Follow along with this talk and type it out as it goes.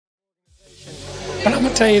But I'm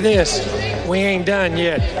going to tell you this, we ain't done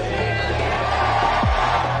yet.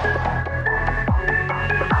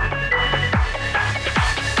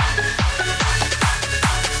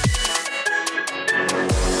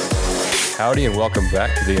 Howdy and welcome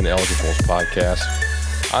back to the Ineligibles podcast.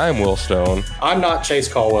 I'm Will Stone. I'm not Chase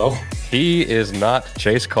Caldwell. He is not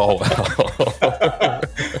Chase Caldwell.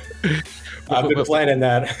 I've been planning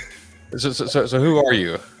that. So who are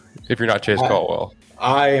you if you're not Chase Caldwell?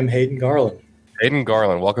 I am Hayden Garland. Hayden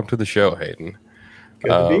Garland, welcome to the show, Hayden. Good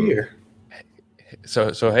to be here.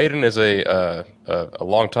 So Hayden is a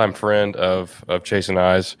longtime friend of Chase and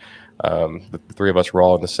I's. The three of us were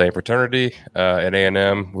all in the same fraternity at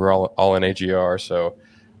A&M. We're all in AGR. So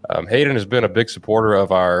Hayden has been a big supporter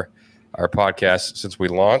of our podcast since we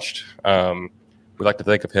launched. We like to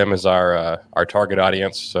think of him as our target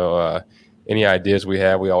audience. So any ideas we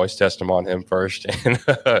have, we always test them on him first. And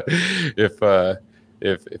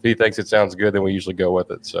if he thinks it sounds good, then we usually go with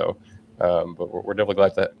it. So, but we're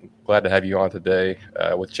definitely glad to have you on today.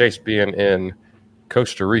 With Chase being in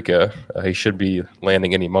Costa Rica, he should be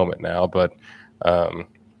landing any moment now. But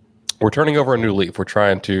we're turning over a new leaf. We're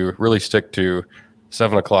trying to really stick to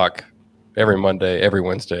 7 o'clock every Monday, every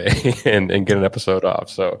Wednesday, and get an episode off.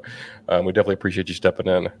 So we definitely appreciate you stepping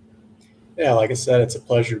in. Yeah, like I said, it's a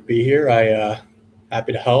pleasure to be here.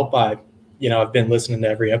 Happy to help. I've been listening to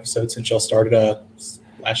every episode since y'all started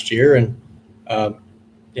last year, and I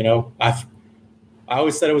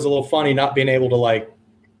always said it was a little funny not being able to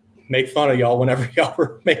make fun of y'all whenever y'all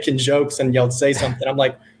were making jokes and y'all say something. I'm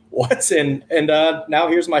like, what? And now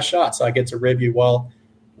here's my shot, so I get to rib you while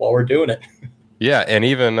we're doing it. Yeah, and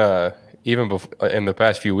even before, in the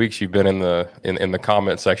past few weeks, you've been in the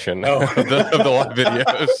comment section of the live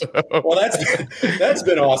videos. So. Well, that's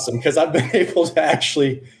been awesome because I've been able to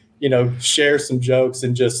actually, share some jokes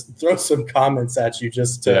and just throw some comments at you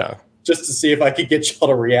just to see if I could get y'all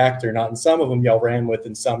to react or not. And some of them y'all ran with,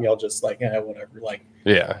 and some y'all just whatever,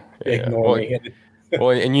 ignore me.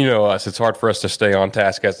 Well, and you know us, it's hard for us to stay on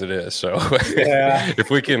task as it is. So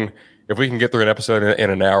if we can get through an episode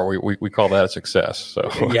in an hour, we call that a success.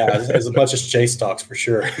 So yeah, as much as Chase talks for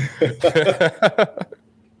sure.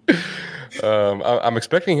 I'm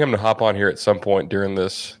expecting him to hop on here at some point during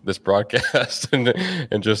this broadcast and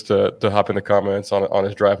just to hop in the comments on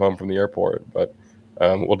his drive home from the airport. But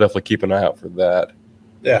we'll definitely keep an eye out for that.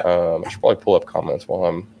 Yeah. I should probably pull up comments while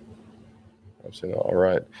I'm saying that. All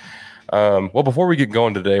right. Well, before we get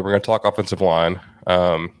going today, we're going to talk offensive line.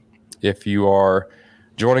 If you are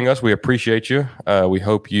joining us, we appreciate you. We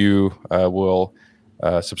hope you will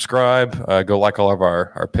subscribe, go like all of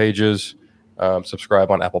our pages,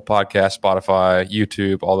 subscribe on Apple Podcasts, Spotify,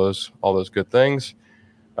 YouTube, all those good things.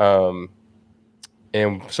 And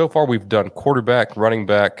so far, we've done quarterback, running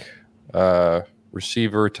back,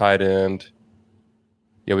 receiver, tight end.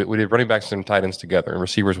 Yeah, we did running backs and tight ends together, and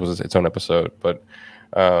receivers was its own episode. But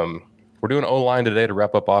we're doing O-line today to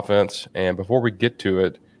wrap up offense. And before we get to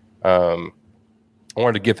it, I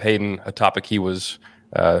wanted to give Hayden a topic he was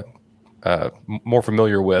more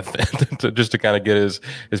familiar with, just to kind of get his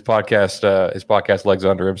podcast legs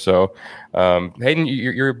under him. So, Hayden,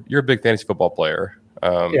 you're a big fantasy football player.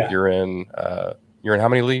 Yeah. You're in how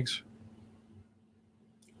many leagues?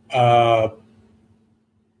 Home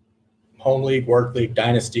league, work league,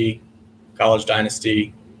 dynasty, college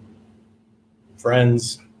dynasty,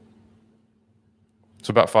 friends. It's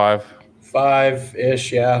about 5.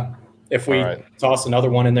 5-ish, yeah. If we toss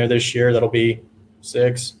another one in there this year, that'll be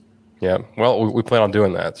 6. Yeah. Well, we plan on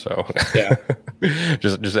doing that. So yeah,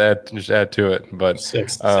 just add to it. But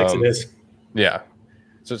 6 it is. Yeah.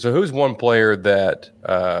 So who's one player that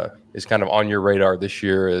is kind of on your radar this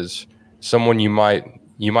year is someone you might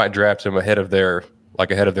draft him ahead of their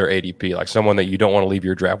ADP, like someone that you don't want to leave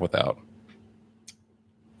your draft without?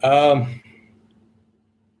 For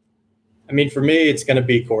me, it's going to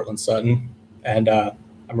be Courtland Sutton, and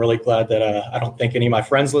I'm really glad that I don't think any of my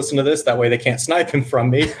friends listen to this. That way, they can't snipe him from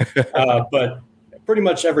me. But pretty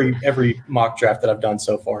much every mock draft that I've done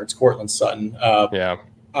so far, it's Courtland Sutton. I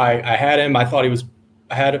had him. I thought he was.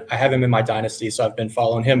 I have him in my dynasty, so I've been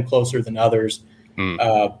following him closer than others.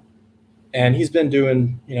 And he's been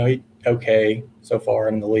doing, okay so far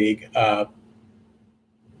in the league.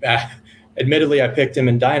 Admittedly, I picked him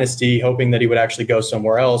in Dynasty, hoping that he would actually go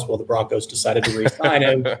somewhere else. Well, the Broncos decided to re-sign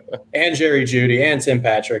him, and Jerry Jeudy, and Tim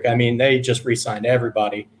Patrick. They just re-signed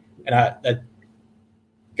everybody, and that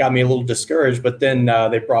got me a little discouraged. But then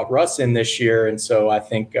they brought Russ in this year, and so I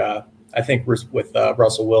think with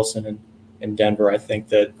Russell Wilson in Denver, I think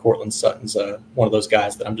that Courtland Sutton's one of those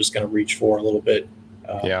guys that I'm just going to reach for a little bit.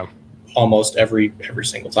 Almost every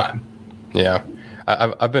single time. Yeah.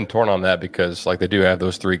 I've been torn on that because like they do have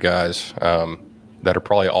those three guys that are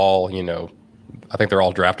probably all, I think they're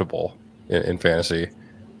all draftable in fantasy,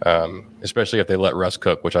 especially if they let Russ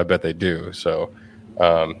cook, which I bet they do. So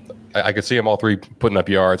I could see them all three putting up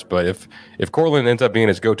yards, but if Cortland ends up being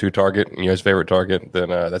his go-to target, his favorite target, then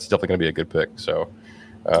that's definitely going to be a good pick. So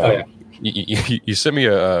you sent me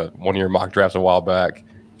one of your mock drafts a while back,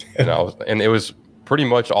 and it was pretty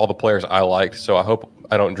much all the players I liked. So I hope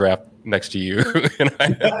I don't draft next to you in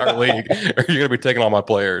our league, or you're going to be taking all my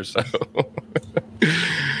players. So.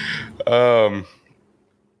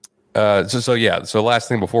 So last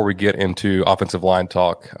thing before we get into offensive line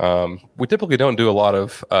talk, we typically don't do a lot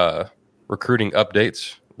of recruiting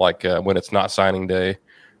updates, like when it's not signing day.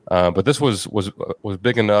 But this was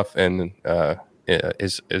big enough, and it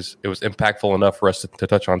was impactful enough for us to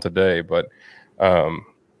touch on today. But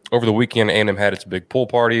over the weekend, A&M had its big pool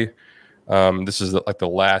party. This is like the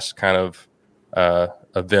last kind of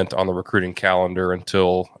event on the recruiting calendar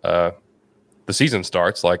until the season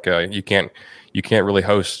starts. Like you can't really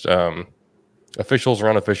host officials or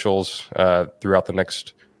unofficials throughout the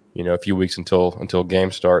next few weeks until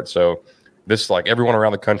games start. So this, like everyone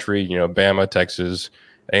around the country, Bama, Texas,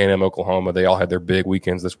 A&M, Oklahoma, they all had their big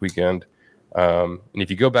weekends this weekend. And if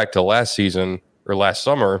you go back to last season or last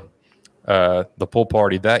summer, the pool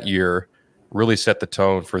party that year really set the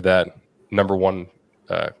tone for that number one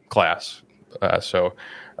class. So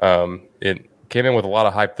it came in with a lot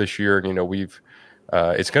of hype this year.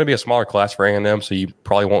 It's going to be a smaller class for A&M, so you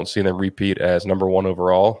probably won't see them repeat as number one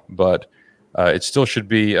overall, but it still should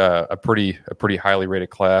be a pretty highly rated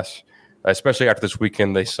class, especially after this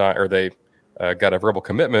weekend they got a verbal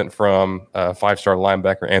commitment from five-star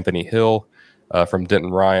linebacker Anthony Hill from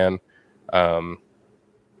Denton Ryan. And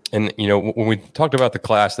when we talked about the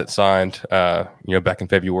class that signed, back in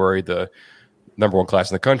February, the number one class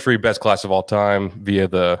in the country, best class of all time via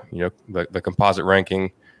the composite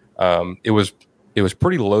ranking, it was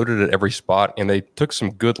pretty loaded at every spot, and they took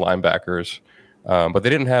some good linebackers, but they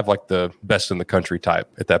didn't have like the best in the country type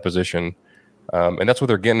at that position, and that's what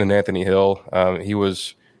they're getting in Anthony Hill. He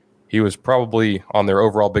was probably on their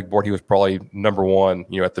overall big board. He was probably number one,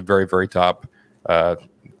 at the very, very top,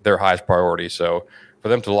 their highest priority. So for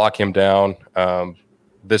them to lock him down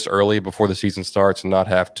this early before the season starts and not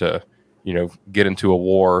have to, get into a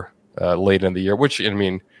war late in the year, which,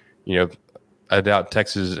 I doubt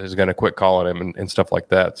Texas is going to quit calling him and stuff like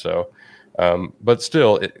that. So, but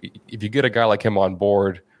still, if you get a guy like him on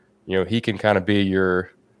board, he can kind of be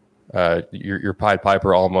your Pied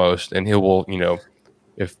Piper almost, and he will,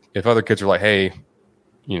 if other kids are like, hey,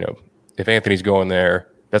 if Anthony's going there,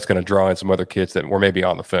 that's going to draw in some other kids that were maybe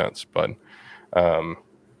on the fence. But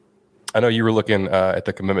I know you were looking at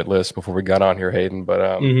the commitment list before we got on here, Hayden.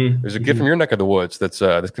 But there's a kid from your neck of the woods that's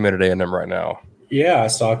committed to A&M right now. Yeah, I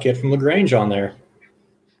saw a kid from LaGrange on there.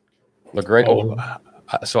 LaGrange.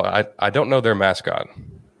 So I don't know their mascot.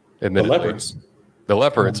 Admittedly. The Leopards. The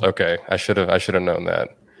Leopards. Okay, I should have known that.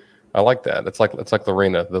 I like that. It's like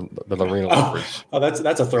Lorena, the Lorena Leopards. Oh,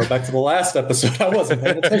 that's a throwback to the last episode. I wasn't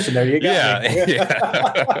paying attention there. You got me.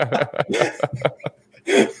 Yeah.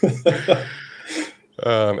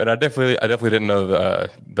 And I definitely didn't know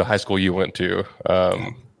the high school you went to.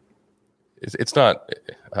 It's not.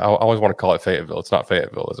 I always want to call it Fayetteville. It's not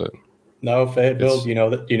Fayetteville, is it? No, Fayetteville. Do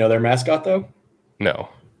you know their mascot though? No.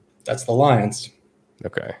 That's the Lions.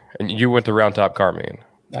 Okay, and you went to Round Top Carmine.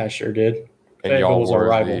 I sure did. And y'all was our were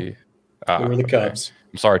rival. We were the Cubs. Okay.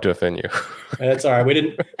 I'm sorry to offend you. That's all right. We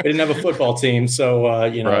didn't have a football team, so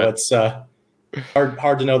right. It's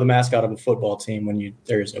hard to know the mascot of a football team when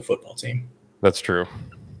there is no football team. That's true.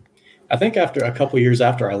 I think after a couple years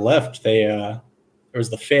after I left, there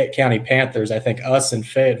was the Fayette County Panthers. I think us and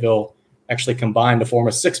Fayetteville actually combined to form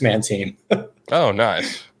a 6-man team. Oh,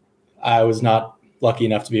 nice. I was not lucky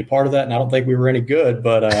enough to be a part of that, and I don't think we were any good,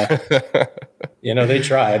 but they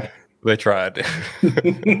tried. They tried.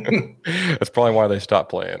 That's probably why they stopped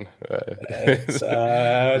playing. It's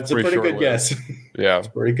a pretty good guess. Yeah. It's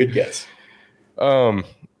a pretty good guess. So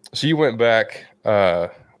you went back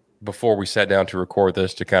before we sat down to record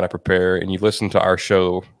this to kind of prepare, and you listened to our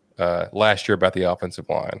show last year about the offensive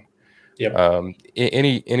line. Yep.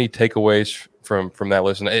 Any takeaways from that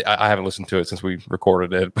listen? I haven't listened to it since we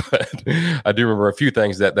recorded it, but I do remember a few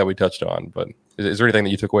things that we touched on. But is there anything that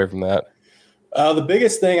you took away from that? The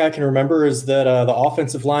biggest thing I can remember is that the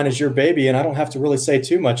offensive line is your baby, and I don't have to really say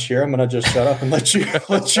too much here. I'm going to just shut up and let you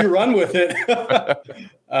run with it.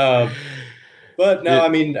 But no, I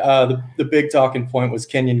mean, the big talking point was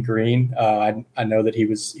Kenyon Green. I know that he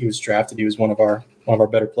was drafted. He was one of our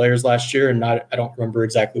better players last year, and I don't remember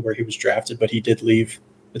exactly where he was drafted, but he did leave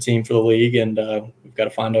the team for the league, and we've got to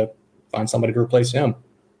find somebody to replace him.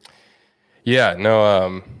 Yeah,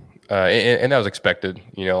 no, and that was expected.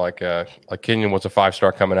 Like Kenyon was a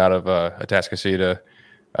 5-star coming out of Atascocita,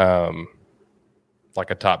 like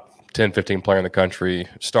a top 10, 15 player in the country.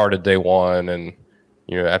 Started day one, and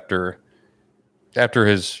after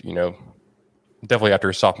his definitely after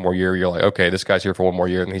his sophomore year, you're like, okay, this guy's here for one more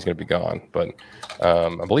year, and he's going to be gone. But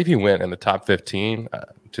I believe he went in the top 15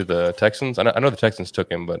 to the Texans. I know the Texans took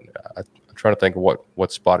him, but I'm trying to think of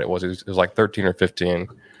what spot it was. It was like 13 or 15.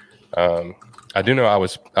 I do know I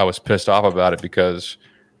was pissed off about it because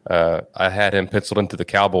I had him penciled into the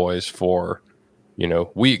Cowboys for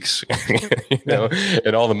weeks,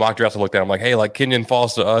 and all the mock drafts I looked at, I'm like, hey, like Kenyon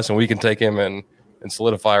falls to us and we can take him and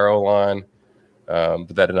solidify our O-line.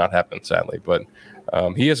 But that did not happen, sadly. But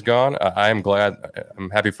he is gone. I am glad. I'm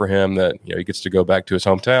happy for him that he gets to go back to his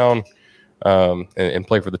hometown and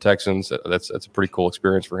play for the Texans. That's a pretty cool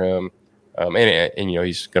experience for him. And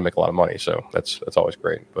he's going to make a lot of money, so that's always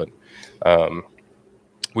great. But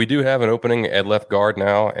we do have an opening at left guard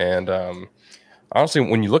now, and honestly,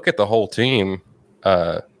 when you look at the whole team,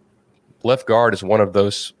 left guard is one of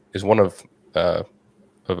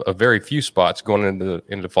a very few spots going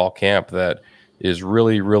into fall camp that is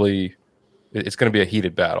really, really, it's going to be a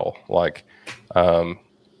heated battle. Like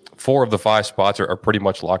 4 of the 5 spots are pretty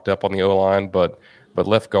much locked up on the O-line, but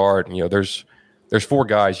left guard, there's 4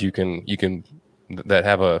 guys you can that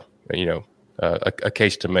have a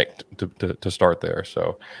case to make to start there.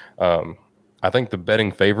 So I think the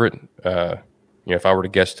betting favorite, if I were to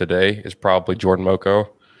guess today, is probably Jordan Moko.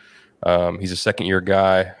 He's a second-year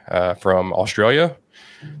guy from Australia.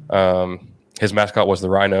 His mascot was the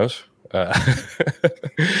Rhinos. That's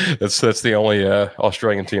the only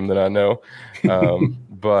Australian team that I know.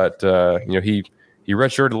 But he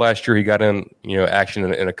redshirted last year. He got in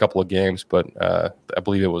action in a couple of games, but I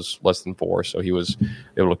believe it was less than 4, so he was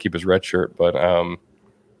able to keep his red shirt. But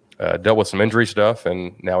dealt with some injury stuff,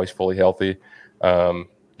 and now he's fully healthy.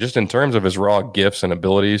 Just in terms of his raw gifts and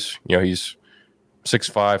abilities, he's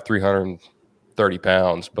 6'5", 330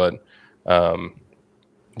 pounds, but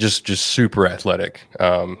just super athletic.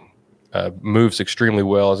 Moves extremely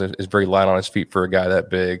well. Is very light on his feet for a guy that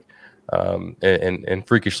big, and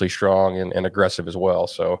freakishly strong and aggressive as well.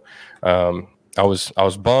 So I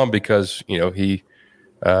was bummed because he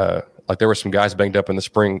like there were some guys banged up in the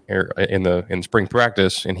spring in spring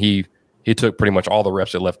practice, and he took pretty much all the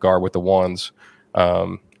reps at left guard with the ones,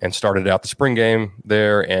 and started out the spring game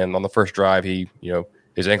there. And on the first drive,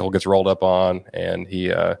 his ankle gets rolled up on, and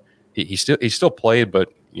he still played,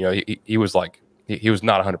 but he was like. He was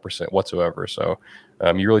not 100% whatsoever. So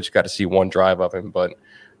you really just got to see one drive of him. But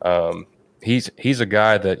he's a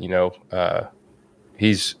guy that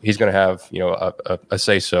he's going to have a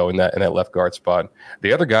say so in that left guard spot.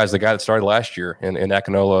 The other guy is the guy that started last year in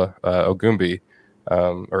Akinola Ogumbi,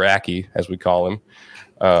 or Aki as we call him.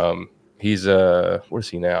 He's what is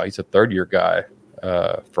he now? He's a 3rd-year guy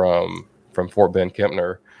from Fort Bend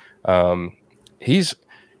Kempner. He's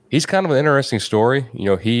kind of an interesting story.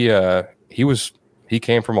 He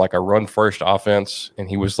came from like a run first offense, and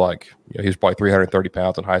he was like, he was probably 330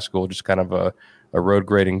 pounds in high school, just kind of a road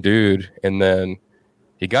grading dude. And then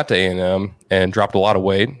he got to A&M and dropped a lot of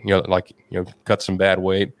weight, cut some bad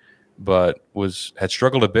weight, but had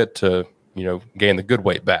struggled a bit to, gain the good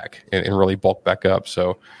weight back and really bulk back up.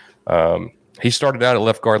 So he started out at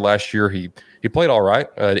left guard last year. He played all right.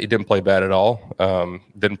 He didn't play bad at all.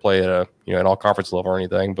 Didn't play at an all conference level or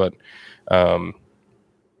anything, but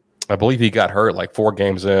I believe he got hurt like 4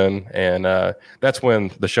 games in, and that's when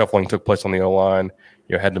the shuffling took place on the O-line.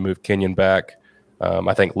 Had to move Kenyon back.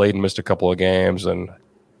 I think Layden missed a couple of games, and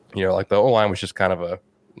like the O-line was just kind of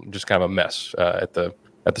a mess at the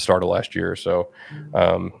start of last year. So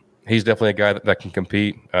he's definitely a guy that can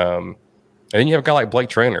compete. And then you have a guy like Blake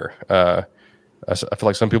Traynor. I feel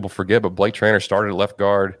like some people forget, but Blake Traynor started at left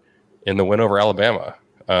guard in the win over Alabama.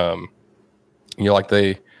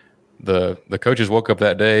 The coaches woke up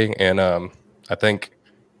that day, and I think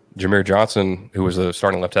Jameer Johnson, who was the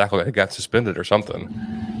starting left tackle, got suspended or something.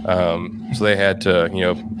 So they had to,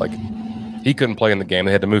 he couldn't play in the game.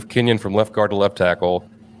 They had to move Kenyon from left guard to left tackle,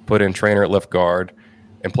 put in Traynor at left guard,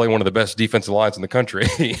 and play one of the best defensive lines in the country.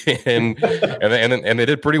 and they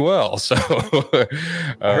did pretty well. So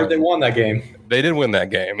I heard they won that game. They did win that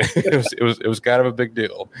game. It was kind of a big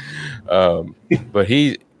deal. But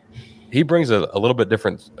he brings a little bit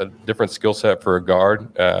different skill set for a guard.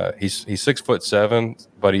 He's 6'7",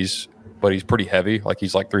 but he's pretty heavy. Like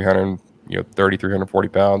he's like 340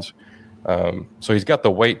 pounds. So he's got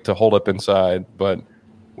the weight to hold up inside, but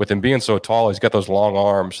with him being so tall, he's got those long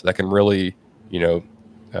arms that can really,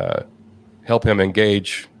 help him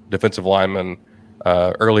engage defensive linemen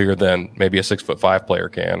earlier than maybe a 6'5" player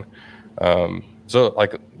can. So,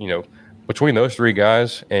 like, between those three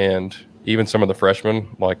guys and even some of the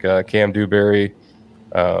freshmen, like Cam Dewberry,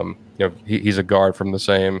 he's a guard from the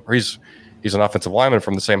same, or he's an offensive lineman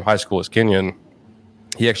from the same high school as Kenyon.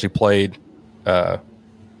 He actually played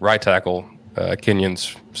right tackle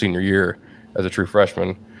Kenyon's senior year as a true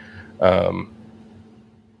freshman.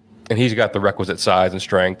 And he's got the requisite size and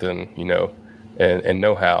strength and and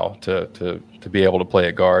know-how to be able to play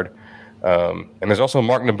at guard. And there's also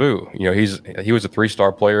Mark Naboo. He was a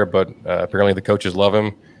 3-star player, but apparently the coaches love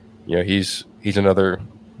him. He's another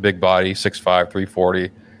big body, 6'5",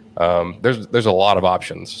 340. There's a lot of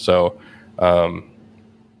options. So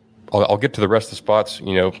I'll get to the rest of the spots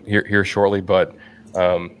here shortly. But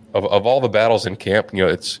of all the battles in camp,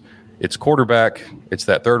 it's quarterback, it's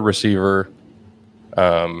that third receiver.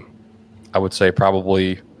 I would say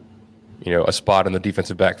probably a spot in the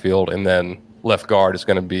defensive backfield, and then left guard is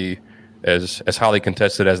going to be as highly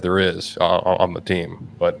contested as there is on the team.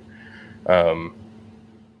 But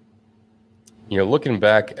looking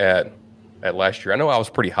back at last year, I know I was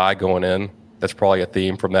pretty high going in. That's probably a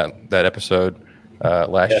theme from that episode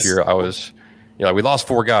last year. I was, we lost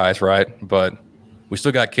 4 guys, right? But we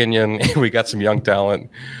still got Kenyon. We got some young talent.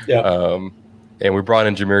 Yeah. And we brought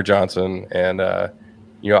in Jameer Johnson, and I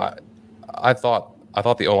thought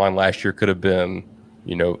the O-line last year could have been,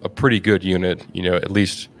 a pretty good unit.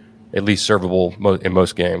 At least servable in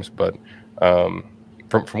most games. But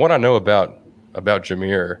from what I know about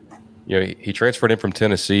Jameer, he transferred in from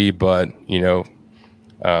Tennessee, but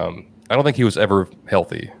I don't think he was ever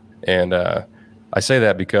healthy. And I say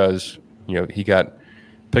that because he got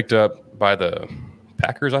picked up by the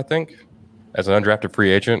Packers, I think, as an undrafted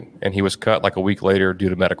free agent, and he was cut like a week later due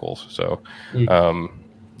to medicals. So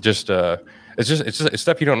it's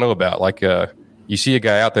stuff you don't know about. Like you see a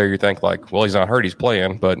guy out there, you think like, well, he's not hurt, he's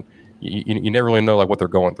playing, but you never really know like what they're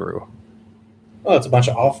going through. Well, it's a bunch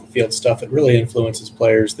of off-the-field stuff that really influences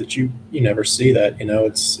players that you never see. That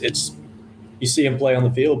it's you see them play on the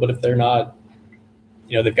field, but if they're not,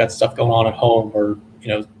 they've got stuff going on at home, or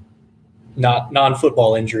not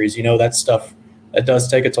non-football injuries. That stuff that does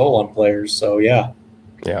take a toll on players. So yeah.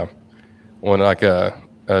 When like a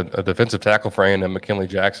defensive tackle for A&M, McKinley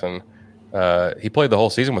Jackson, he played the whole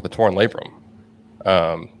season with a torn labrum,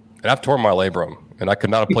 and I've torn my labrum, and I could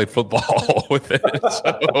not have played football with it.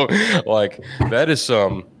 So, like, that's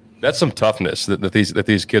some toughness that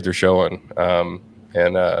these kids are showing.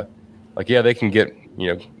 They can get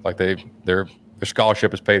like their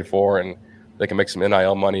scholarship is paid for, and they can make some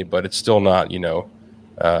NIL money, but it's still not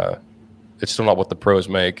it's still not what the pros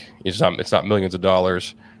make. It's not millions of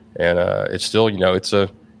dollars, and it's still it's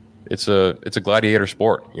a gladiator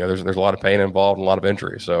sport. There's a lot of pain involved and a lot of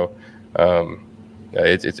injury. So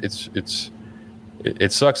it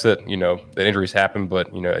sucks that that injuries happen, but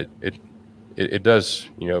it does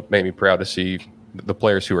make me proud to see the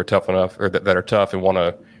players who are tough enough, or that are tough and want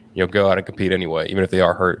to go out and compete anyway, even if they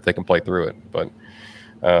are hurt, if they can play through it. But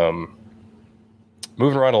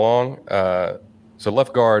moving right along, so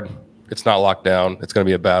left guard, it's not locked down. It's going to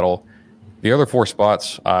be a battle. The other 4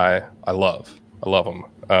 spots, I love. I love them.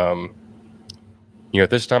 At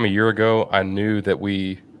this time a year ago, I knew that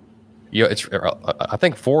I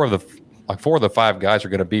think 4 of the 5 guys are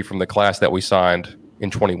going to be from the class that we signed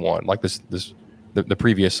in 21, like the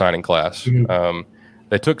previous signing class. Mm-hmm.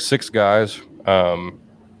 They took 6 guys, and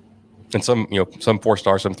some 4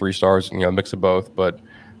 stars, some 3 stars, mix of both. But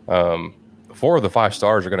 4 of the 5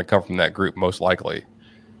 stars are going to come from that group, most likely.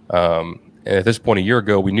 And at this point a year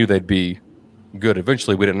ago, we knew they'd be good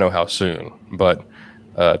eventually. We didn't know how soon, but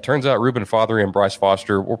turns out Reuben Fothery and Bryce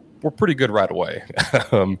Foster were pretty good right away.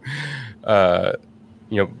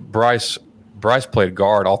 Bryce played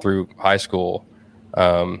guard all through high school,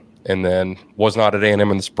 and then was not at A&M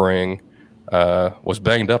in the spring, was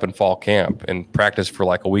banged up in fall camp and practiced for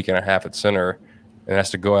like a week and a half at center, and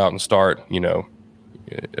has to go out and start,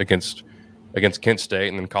 against Kent State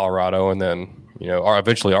and then Colorado, and then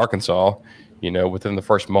eventually Arkansas, within the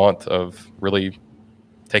first month of really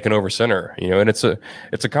taking over center, and it's a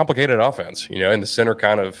complicated offense, and the center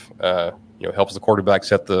kind of helps the quarterback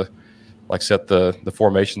set the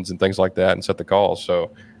formations and things like that and set the calls.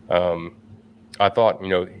 So I thought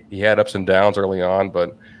he had ups and downs early on,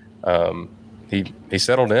 but he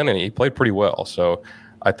settled in and he played pretty well. So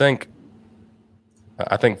I think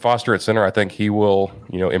Foster at center, I think he will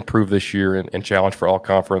improve this year and challenge for all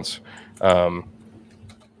conference. I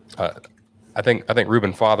think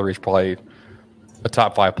Reuben Fothery is probably a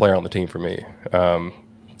top 5 player on the team for me.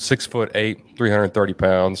 6'8", 330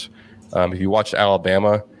 pounds. If you watched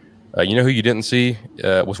Alabama, you know who you didn't see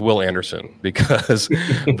was Will Anderson, because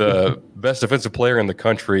the best defensive player in the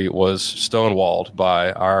country was stonewalled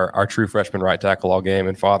by our true freshman right tackle all game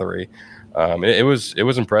in Fothery. It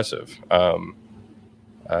was impressive. And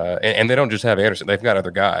they don't just have Anderson; they've got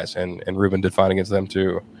other guys, and Ruben did fine against them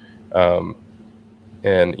too.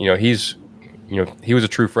 And he was a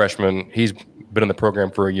true freshman. He's been in the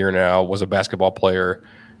program for a year now. Was a basketball player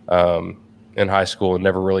in high school and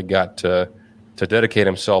never really got to dedicate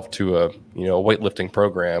himself to a weightlifting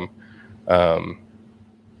program, and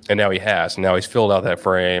now he has. Now he's filled out that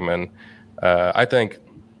frame, and I think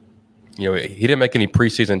he didn't make any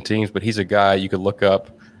preseason teams, but he's a guy you could look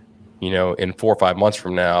up, in 4 or 5 months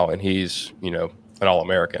from now, and he's an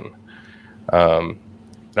All-American. And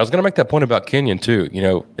I was going to make that point about Kenyon too.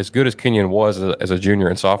 As good as Kenyon was as a junior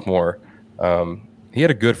and sophomore, he had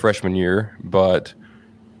a good freshman year, but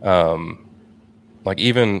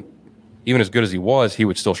even as good as he was, he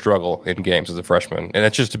would still struggle in games as a freshman, and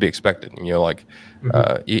that's just to be expected.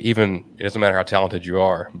 Even it doesn't matter how talented you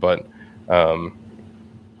are, but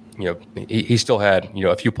he still had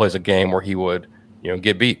a few plays a game where he would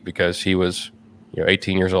get beat because he was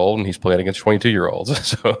 18 years old and he's playing against 22-year-olds.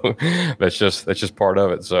 So that's just part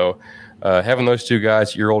of it. So having those two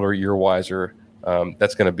guys, year older, year wiser,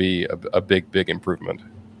 that's going to be a big improvement.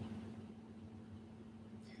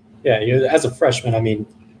 Yeah, as a freshman, I mean,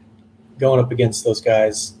 going up against those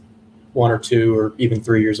guys 1 or 2 or even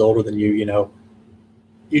 3 years older than you,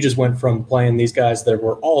 you just went from playing these guys that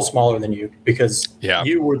were all smaller than you because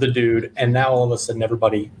you were the dude, and now all of a sudden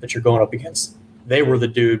everybody that you're going up against, they were the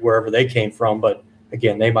dude wherever they came from. But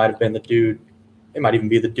again, they might have been the dude. They might even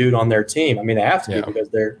be the dude on their team. I mean, they have to be because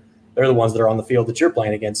they're the ones that are on the field that you're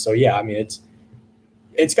playing against. So yeah, I mean,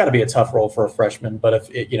 it's got to be a tough role for a freshman. But if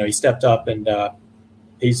he stepped up, and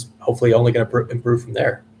he's hopefully only going to improve from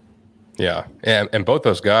there. Yeah, and both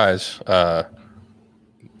those guys, I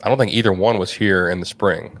don't think either one was here in the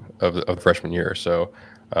spring of the freshman year. So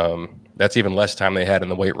that's even less time they had in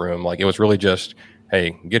the weight room. Like, it was really just,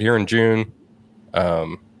 hey, get here in June.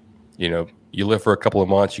 You live for a couple of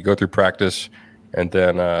months, you go through practice, and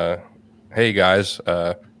then, hey guys,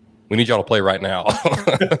 we need y'all to play right now.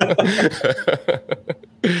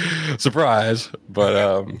 Surprise!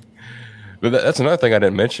 But that's another thing I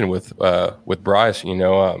didn't mention with Bryce.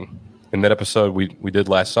 In that episode we did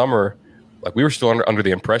last summer, like, we were still under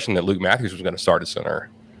the impression that Luke Matthews was going to start at center.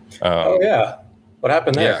 What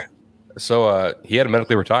happened there? Yeah, so he had to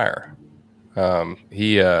medically retire. I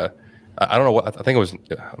don't know what, I think it was,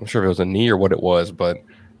 I'm not sure if it was a knee or what it was, but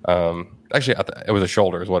actually it was a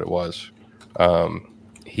shoulder is what it was.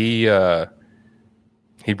 He'd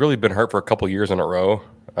really been hurt for a couple years in a row.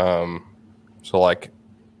 So like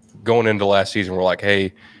going into last season, we're like,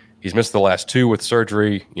 hey, he's missed the last 2 with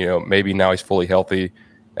surgery. Maybe now he's fully healthy.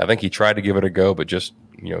 I think he tried to give it a go, but just,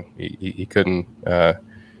 he couldn't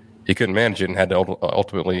manage it and had to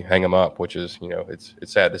ultimately hang him up, which is, it's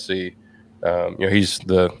sad to see. He's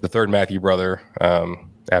the third Matthew brother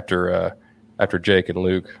after Jake and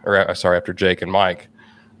Luke, after Jake and Mike,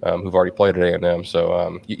 who've already played at A&M.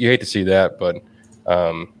 So you hate to see that, but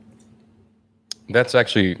that's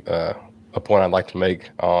actually a point I'd like to make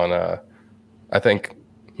on. I think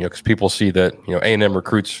because people see that A&M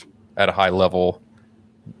recruits at a high level.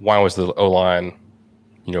 Why was the O-line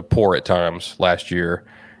poor at times last year?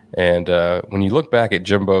 And when you look back at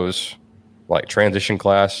Jimbo's transition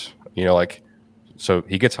class. So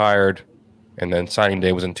he gets hired, and then signing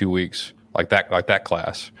day was in 2 weeks, like that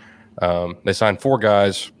class. They signed 4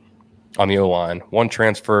 guys on the O-line, 1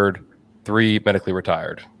 transferred, 3 medically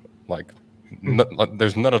retired.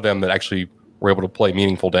 There's none of them that actually were able to play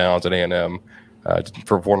meaningful downs at A&M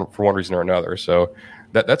for one reason or another. So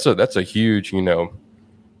that's a huge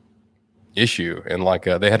issue, and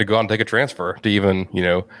they had to go out and take a transfer to even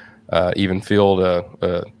even field a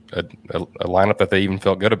lineup that they even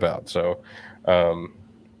felt good about. So,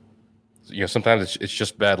 sometimes it's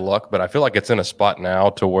just bad luck, but I feel like it's in a spot now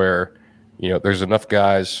to where, there's enough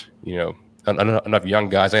guys, enough young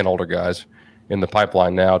guys and older guys in the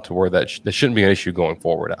pipeline now to where that shouldn't be an issue going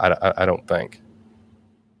forward. I don't think.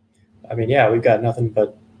 I mean, yeah, we've got nothing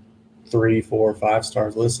but 3, 4, 5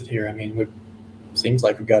 stars listed here. I mean, seems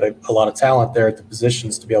like we've got a lot of talent there at the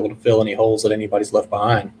positions to be able to fill any holes that anybody's left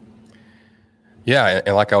behind. Yeah,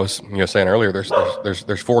 and like I was saying earlier,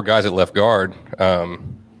 there's 4 guys at left guard.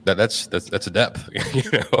 That's a depth.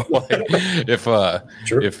 If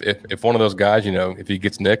one of those guys, if he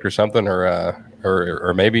gets nicked or something,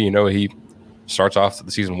 or maybe he starts off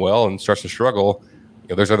the season well and starts to struggle,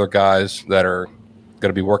 there's other guys that are going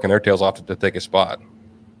to be working their tails off to take a spot.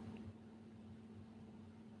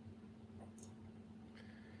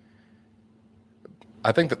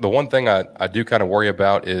 I think that the one thing I do kind of worry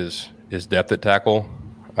about is depth at tackle.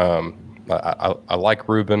 I like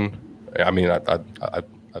Ruben. I mean, I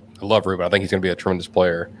love Ruben. I think he's going to be a tremendous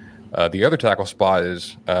player. The other tackle spot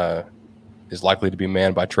is likely to be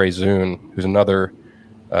manned by Trey Zune, who's another,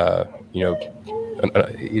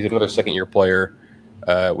 he's another second-year player.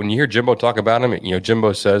 When you hear Jimbo talk about him,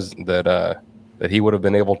 Jimbo says that he would have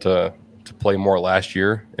been able to play more last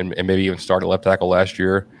year and maybe even start at left tackle last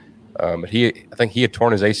year. But I think he had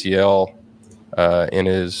torn his ACL in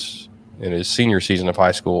his senior season of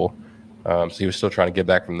high school. So he was still trying to get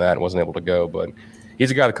back from that and wasn't able to go. But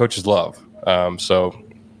he's a guy the coaches love. So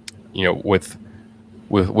with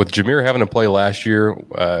Jameer having to play last year,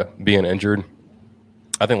 being injured,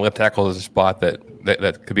 I think left tackle is a spot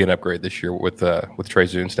that could be an upgrade this year with Trey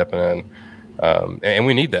Zune stepping in. And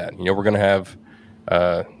we need that. We're going to have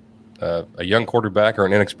a young quarterback or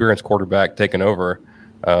an inexperienced quarterback taking over.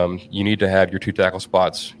 You need to have your two tackle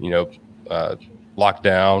spots, locked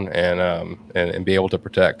down and be able to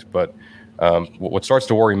protect. But what starts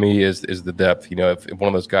to worry me is the depth. If one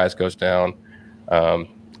of those guys goes down,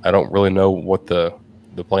 I don't really know what the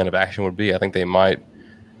plan of action would be. I think they might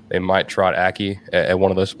trot Aki at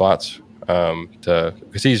one of those spots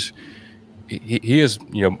because he is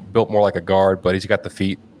built more like a guard, but he's got the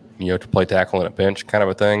feet to play tackle in a pinch kind of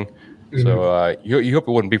a thing. Mm-hmm. So you hope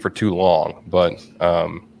it wouldn't be for too long, but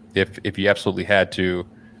if you absolutely had to,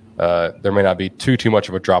 there may not be too much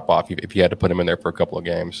of a drop off if you had to put him in there for a couple of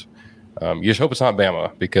games. You just hope it's not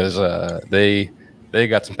Bama because they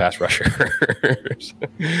got some pass rushers.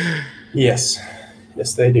 Yes,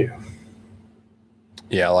 they do.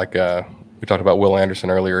 Yeah, like we talked about Will Anderson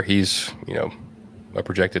earlier. He's a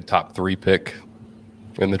projected top 3 pick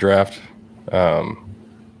in the draft.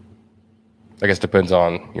 I guess it depends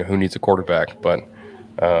on who needs a quarterback, but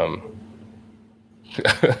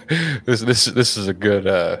this is a good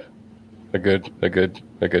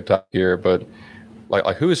top here. But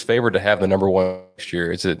like who is favored to have the number 1 next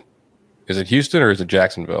year? Is it Houston or is it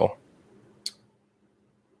Jacksonville?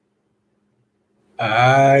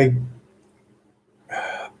 I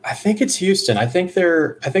think it's Houston. I think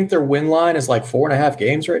their win line is like 4.5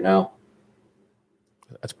 games right now.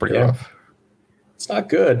 That's pretty rough. It's not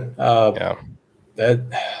good. Yeah. That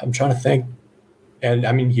I'm trying to think. And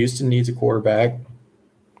I mean, Houston needs a quarterback.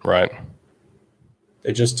 Right.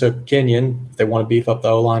 They just took Kenyon. If they want to beef up the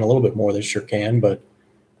O-line a little bit more, they sure can. But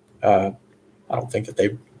I don't think that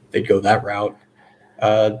they'd go that route.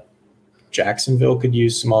 Jacksonville could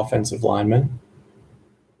use some offensive linemen.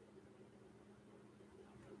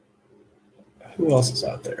 Who else is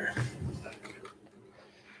out there?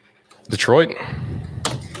 Detroit?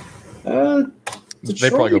 They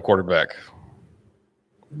probably go quarterback.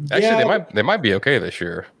 Actually, yeah. they might be okay this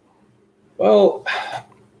year. Well,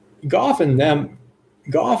 Goff they're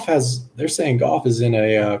saying Goff is in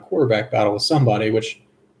a quarterback battle with somebody, which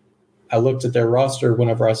I looked at their roster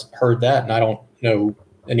whenever I heard that, and I don't know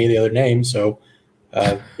any of the other names. So,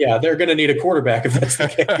 they're going to need a quarterback if that's the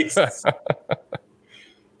case.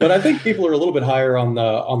 But I think people are a little bit higher on the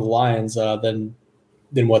Lions than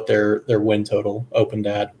what their win total opened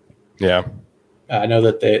at. Yeah, I know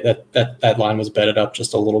that that line was betted up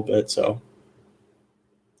just a little bit. So,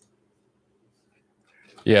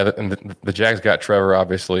 yeah, and the Jags got Trevor,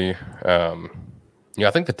 obviously. I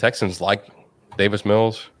think the Texans like Davis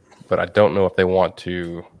Mills, but I don't know if they want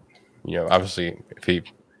to. Obviously, if he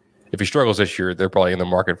struggles this year, they're probably in the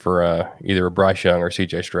market for either a Bryce Young or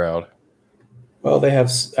C.J. Stroud. Well, they have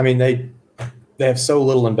so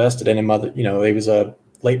little invested in him. He was a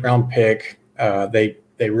late round pick.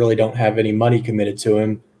 They really don't have any money committed to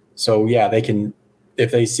him. So yeah, they can, if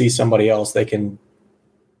they see somebody else, they can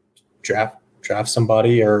draft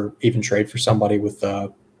somebody or even trade for somebody with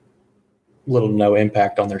little to no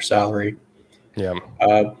impact on their salary. Yeah.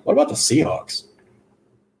 What about the Seahawks?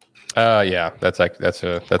 Yeah, that's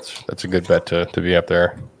a good bet to be up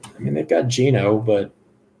there. I mean, they've got Geno, but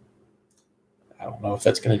I don't know if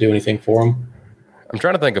that's going to do anything for them. I'm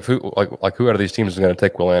trying to think of who who out of these teams is going to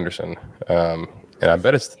take Will Anderson, and I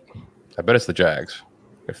bet it's the Jags.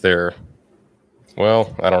 If they're,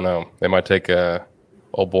 well, I don't know. They might take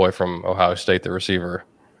old boy from Ohio State, the receiver,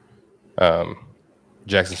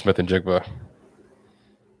 Jackson Smith and Jigba.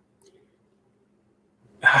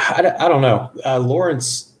 I don't know.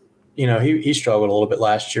 Lawrence, he struggled a little bit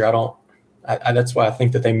last year. That's why I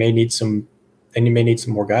think that they may need some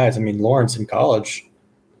more guys. I mean, Lawrence in college,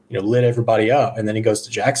 lit everybody up, and then he goes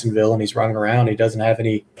to Jacksonville and he's running around. He doesn't have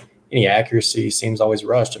any accuracy. He seems always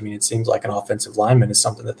rushed. I mean, it seems like an offensive lineman is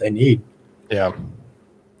something that they need. Yeah.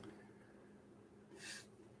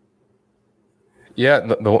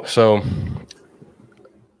 Yeah. So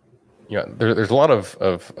there's a lot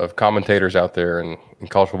of commentators out there and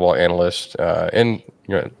college football analysts, and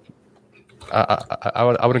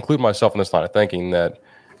I would include myself in this line of thinking that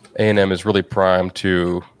A&M is really primed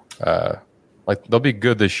to they'll be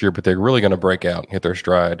good this year, but they're really going to break out and hit their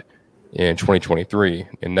stride in 2023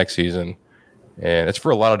 in next season, and it's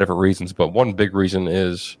for a lot of different reasons. But one big reason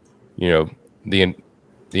is the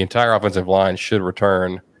entire offensive line should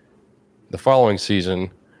return the following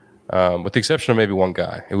season, with the exception of maybe one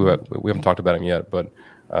guy. We haven't talked about him yet, but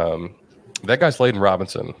that guy's Layden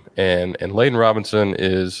Robinson, and Layden Robinson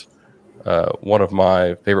is one of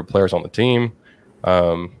my favorite players on the team.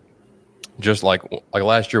 Just like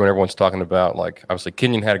last year when everyone's talking about, like, obviously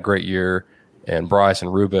Kenyon had a great year, and Bryce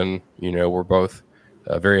and Ruben, were both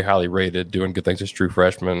very highly rated, doing good things as true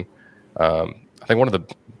freshmen. I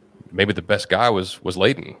think maybe the best guy was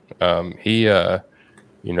Layden. He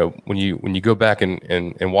when you go back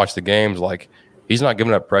and watch the games, like, he's not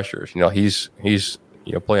giving up pressures. He's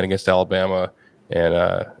playing against Alabama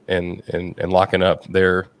and locking up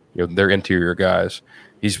their interior guys.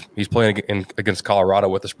 He's playing against Colorado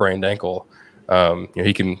with a sprained ankle.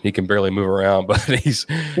 He can barely move around, but he's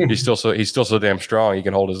still so damn strong. He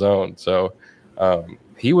can hold his own. So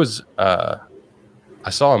he was. I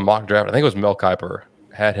saw him mock draft. I think it was Mel Kiper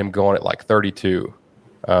had him going at like 32.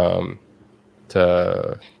 To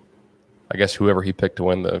I guess whoever he picked to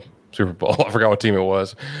win the Super Bowl. I forgot what team it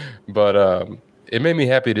was, but it made me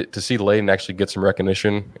happy to see Layden actually get some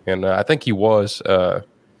recognition, and I think he was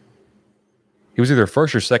either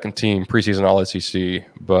first or second team preseason All-SEC,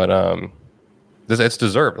 but it's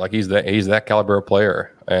deserved. Like, he's that caliber of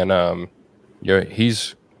player, and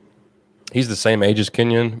he's the same age as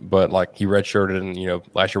Kenyon, but like, he redshirted, and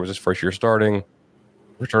last year was his first year starting,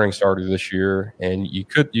 returning starter this year, and you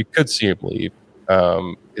could see him leave.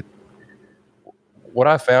 What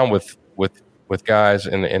I found with guys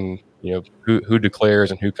and who declares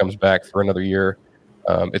and who comes back for another year,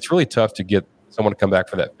 it's really tough to get someone to come back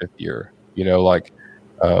for that fifth year. With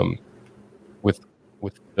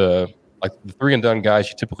the three and done guys,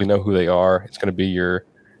 you typically know who they are. It's going to be your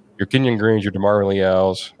Kenyon Greens, your DeMario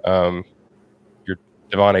Leals, your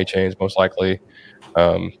Devon Achanes, most likely.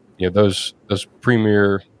 Those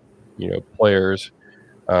premier players.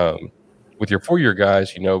 With your 4-year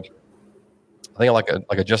guys, I think like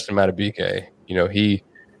a Justin Matabike, he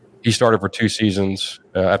started for 2 seasons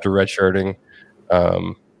after redshirting.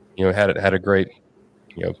 Had a great,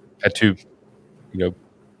 had 2,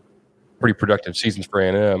 pretty productive seasons for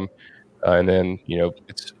A&M. And then,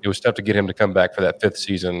 it was tough to get him to come back for that 5th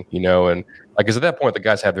season, and because at that point the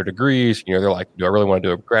guys have their degrees, they're like, do I really want to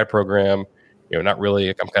do a grad program? Not really.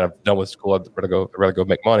 I'm kind of done with school. I'd rather go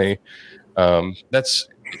make money.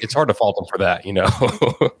 It's hard to fault them for that,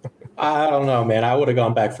 I don't know, man. I would have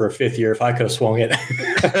gone back for a 5th year if I could have swung it.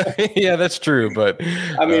 Yeah, that's true. But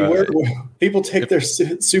I mean, people take their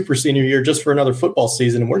super senior year just for another football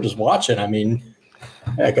season, and we're just watching. I mean,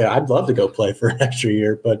 heck, I'd love to go play for an extra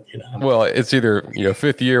year, but Well, it's either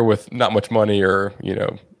 5th year with not much money, or you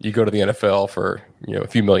go to the NFL for a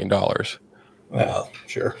few $1 million. Well,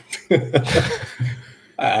 sure.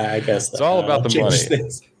 I guess it's all about the money.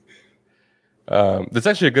 Things. That's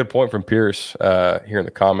actually a good point from Pierce here in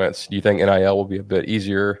the comments. Do you think NIL will be a bit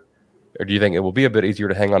easier, or do you think it will be a bit easier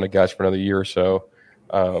to hang on to guys for another year or so?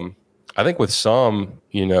 I think with some,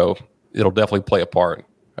 it'll definitely play a part.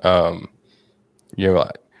 I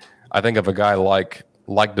think of a guy like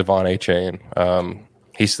Devon Achane.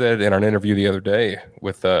 He said in an interview the other day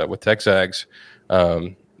with Texags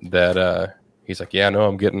that he's like, yeah, I know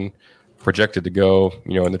I'm getting projected to go,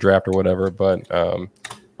 in the draft or whatever, but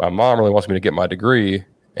my mom really wants me to get my degree,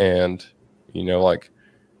 and I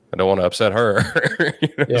don't want to upset her.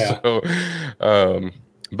 Yeah. So,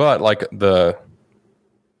 but like the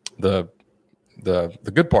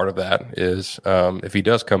good part of that is if he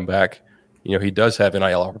does come back, he does have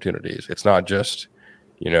NIL opportunities. It's not just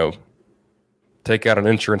take out an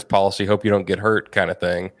insurance policy, hope you don't get hurt kind of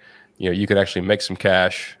thing. You could actually make some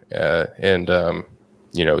cash, and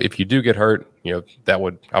if you do get hurt, that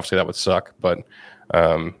would suck, but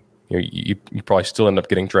you probably still end up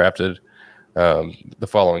getting drafted the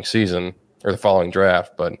following season or the following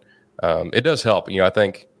draft. But it does help. I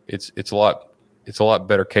think it's a lot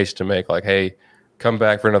better case to make. Like, hey, come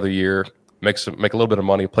back for another year, make a little bit of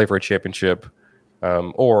money, play for a championship,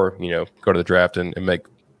 or go to the draft and make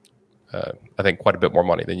I think quite a bit more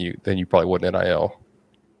money than you probably would in NIL.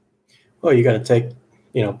 Well, you got to take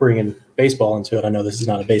bringing baseball into it. I know this is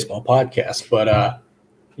not a baseball podcast, but a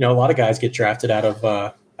lot of guys get drafted out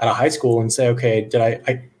of high school and say, okay,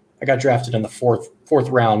 I got drafted in the fourth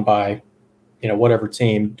round by whatever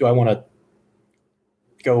team. Do I want to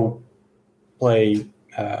go play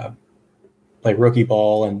rookie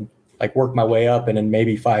ball and like work my way up, and in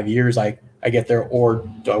maybe 5 years I get there? Or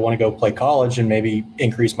do I want to go play college and maybe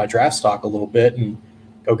increase my draft stock a little bit and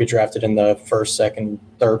go get drafted in the first, second,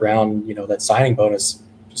 third round? That signing bonus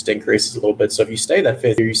just increases a little bit. So if you stay that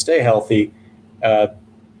fifth year, you stay healthy,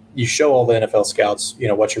 you show all the NFL scouts,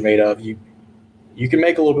 what you're made of. You can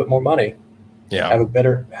make a little bit more money. Yeah, have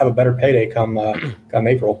a better payday come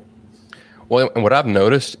April. Well, and what I've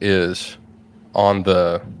noticed is on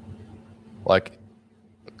the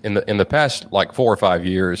in the past 4 or 5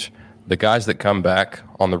 years, the guys that come back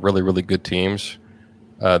on the really, really good teams,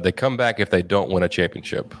 they come back if they don't win a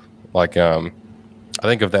championship. I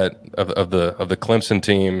think of that of the Clemson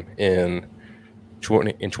team in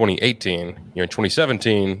 2018. In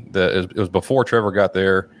 2017, it was before Trevor got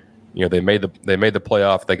there. They made the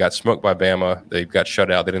playoff. They got smoked by Bama. They got shut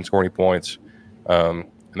out. They didn't score any points. And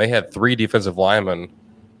they had 3 defensive linemen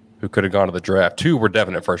who could have gone to the draft. 2 were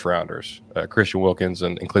definite first rounders, Christian Wilkins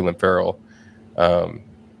and Cleveland Farrell.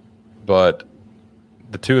 But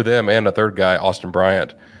the 2 of them and the third guy, Austin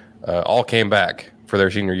Bryant, all came back for their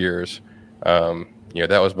senior years. That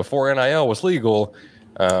was before NIL was legal.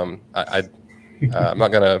 I'm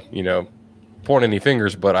not going to, point any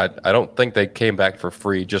fingers, but I don't think they came back for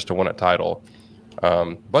free just to win a title.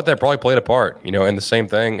 But that probably played a part, and the same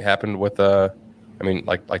thing happened with,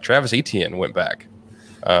 like Travis Etienne went back.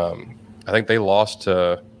 I think they lost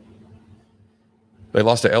to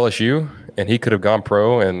LSU, and he could have gone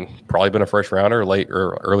pro and probably been a first rounder, late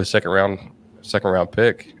or early second round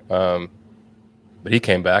pick. But he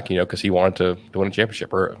came back, because he wanted to win a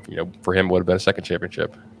championship, or for him it would have been a second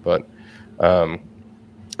championship. But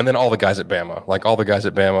and then all the guys at Bama, like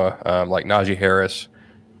Najee Harris,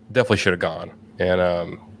 definitely should have gone. And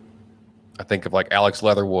I think of Alex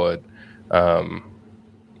Leatherwood,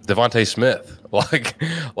 Devontae Smith,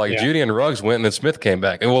 Julian Ruggs went and then Smith came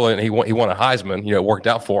back, and he won a Heisman. It worked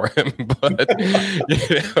out for him, but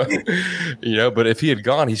but if he had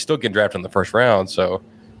gone, he's still getting drafted in the first round. So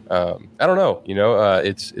I don't know.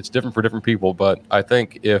 It's different for different people, but I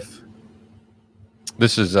think if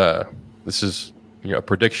this is a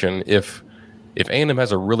prediction, if A&M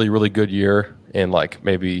has a really, really good year and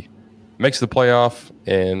maybe makes the playoff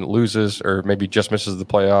and loses, or maybe just misses the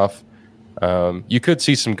playoff, you could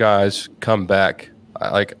see some guys come back.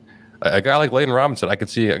 Like a guy like Layden Robinson, I could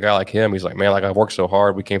see a guy like him. He's like, man, I've worked so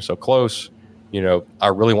hard. We came so close. I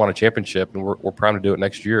really want a championship, and we're primed to do it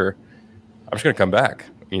next year. I'm just going to come back.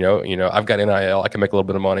 I've got NIL. I can make a little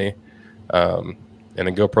bit of money, and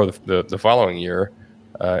then go pro the following year,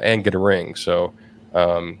 and get a ring. So,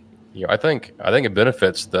 I think it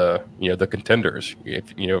benefits the contenders. If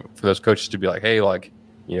for those coaches to be like, hey,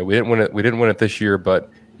 we didn't win it this year, but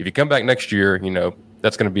if you come back next year,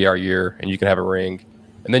 that's going to be our year, and you can have a ring,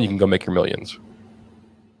 and then you can go make your millions.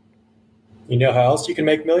 You know how else you can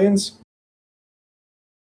make millions?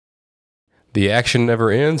 The action never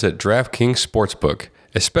ends at DraftKings Sportsbook,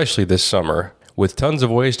 especially this summer. With tons of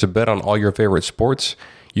ways to bet on all your favorite sports,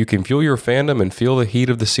 you can fuel your fandom and feel the heat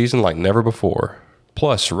of the season like never before.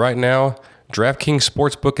 Plus, right now, DraftKings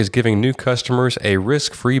Sportsbook is giving new customers a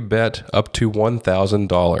risk-free bet up to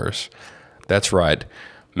 $1,000. That's right.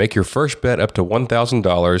 Make your first bet up to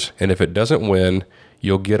 $1,000, and if it doesn't win,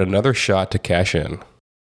 you'll get another shot to cash in.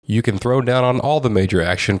 You can throw down on all the major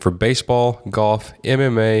action for baseball, golf,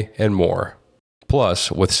 MMA, and more.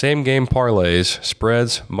 Plus, with same-game parlays,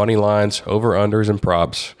 spreads, money lines, over-unders, and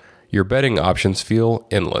props, your betting options feel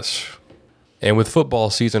endless. And with football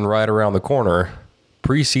season right around the corner,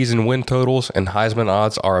 preseason win totals and Heisman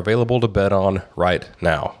odds are available to bet on right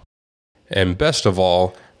now. And best of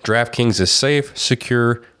all, DraftKings is safe,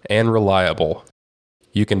 secure, and reliable.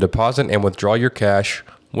 You can deposit and withdraw your cash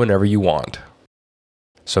whenever you want.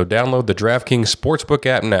 So download the DraftKings Sportsbook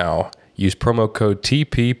app now, use promo code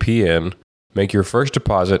TPPN, make your first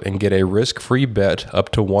deposit, and get a risk-free bet up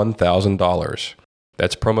to $1,000.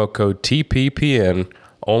 That's promo code TPPN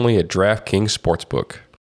only at DraftKings Sportsbook.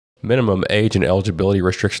 Minimum age and eligibility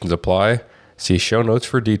restrictions apply. See show notes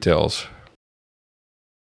for details.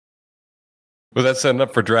 Was that setting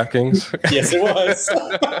up for DraftKings? Yes, it was.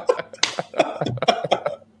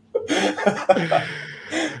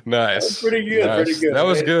 Nice. Pretty good. Nice. Pretty good. That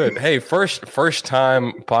was good. Hey, first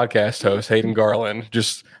time podcast host Hayden Garland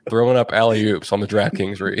just throwing up alley oops on the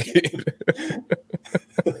DraftKings read.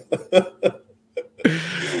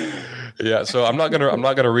 Yeah, so I'm not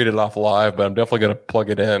gonna read it off live, but I'm definitely gonna plug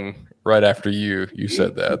it in right after you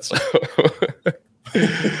said that. So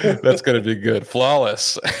that's gonna be good.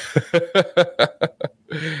 Flawless.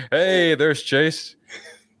 Hey, there's Chase.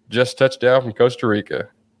 Just touched down from Costa Rica.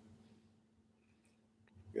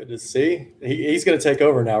 Good to see. He's going to take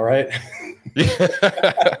over now, right?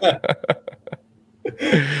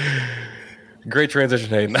 Great transition,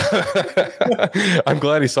 Hayden. I'm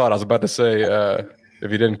glad he saw it. I was about to say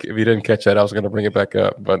if you didn't catch that, I was going to bring it back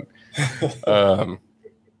up. But so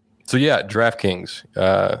yeah, DraftKings.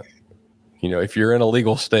 If you're in a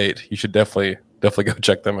legal state, you should definitely go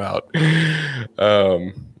check them out.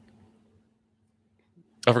 I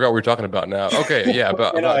forgot what we were talking about now. Okay, yeah,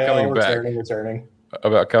 about coming back. Returning.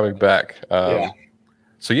 About coming back. Yeah.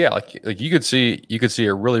 So yeah, like you could see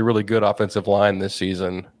a really, really good offensive line this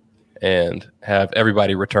season and have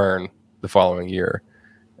everybody return the following year.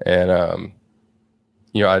 And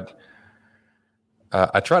I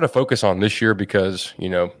try to focus on this year because,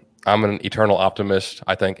 I'm an eternal optimist.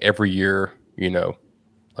 I think every year,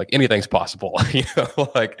 like anything's possible.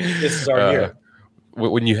 Like this is our year.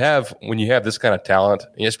 When you have this kind of talent,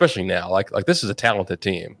 especially now, like this is a talented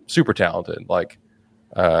team, super talented. Like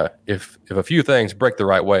if a few things break the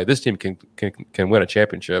right way, this team can win a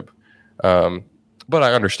championship. But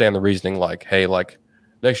I understand the reasoning. Like, hey, like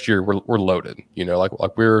next year we're loaded.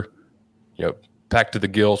 Like we're packed to the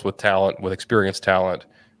gills with talent, with experienced talent,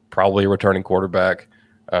 probably a returning quarterback,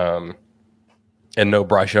 and no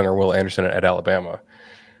Bryce Young or Will Anderson at Alabama.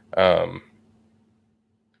 I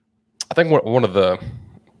think one of the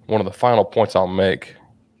final points I'll make,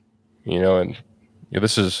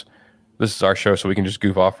 this is our show, so we can just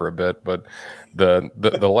goof off for a bit. But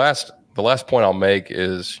the last point I'll make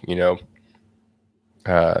is, I'm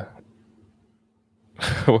trying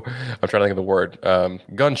to think of the word,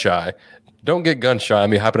 gun shy. Don't get gun shy. I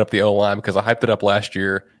mean, hyping up the O-line because I hyped it up last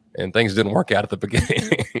year and things didn't work out at the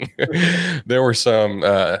beginning. There were some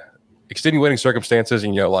extenuating circumstances,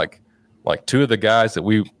 and like two of the guys that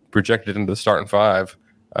we projected into the starting five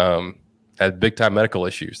had big time medical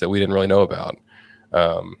issues that we didn't really know about.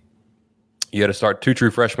 You had to start two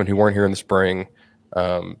true freshmen who weren't here in the spring.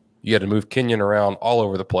 You had to move Kenyon around all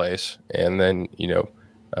over the place, and then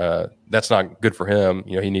that's not good for him.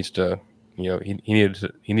 He needs to, he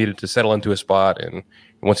needed to settle into a spot, and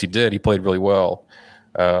once he did, he played really well.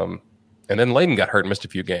 And then Layden got hurt and missed a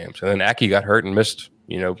few games, and then Aki got hurt and missed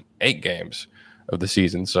 8 games of the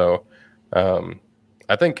season. So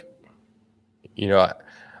I think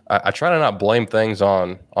I try to not blame things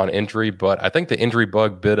on injury, but I think the injury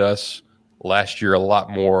bug bit us last year a lot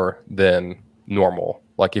more than normal.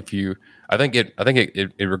 Like I think it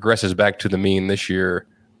regresses back to the mean this year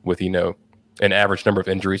with an average number of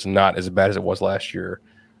injuries, not as bad as it was last year.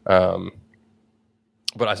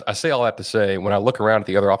 But I say all that to say, when I look around at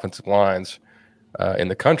the other offensive lines in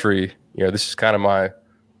the country, this is kind of my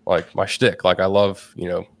shtick. Like I love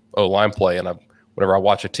O-line play, and whenever I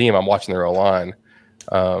watch a team, I'm watching their O-line.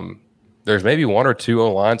 There's maybe one or two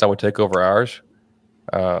O-lines I would take over ours.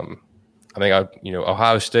 I think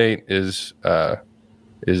Ohio State is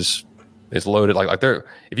loaded. Like they're,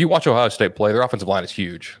 if you watch Ohio State play, their offensive line is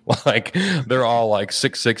huge. Like they're all like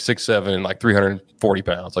 6'6", 6'7", and like 340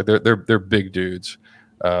 pounds. Like they're big dudes.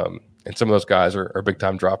 And some of those guys are big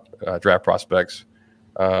time draft prospects.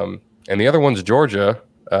 And the other one's Georgia,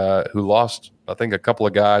 who lost I think a couple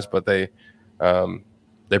of guys, but they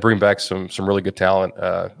bring back some really good talent.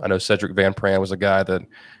 I know Cedric Van Pran was a guy that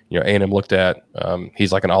A&M looked at.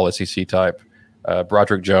 He's like an all SEC type.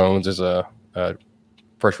 Broderick Jones is a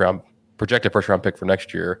projected first round pick for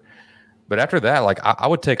next year. But after that, like I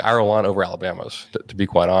would take our line over Alabama's, to be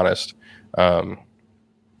quite honest.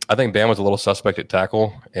 I think Bama's a little suspect at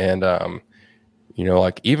tackle, and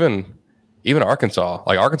like even Arkansas.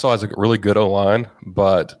 Like Arkansas has a really good O-line,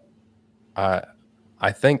 but I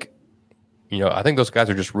think I think those guys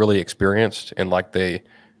are just really experienced, and like they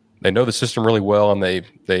know the system really well, and they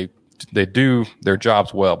do their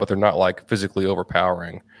jobs well, but they're not like physically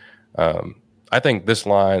overpowering. I think this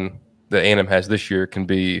line that A&M has this year can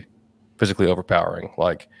be physically overpowering.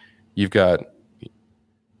 Like you've got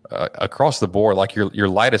across the board, like your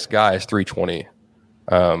lightest guy is 320.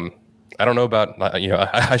 I don't know about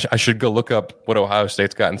I should go look up what Ohio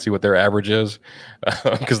State's got and see what their average is,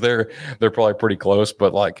 because they're probably pretty close.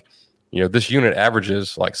 But like this unit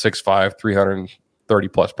averages like 6'5", 330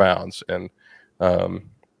 plus pounds, and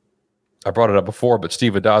I brought it up before, but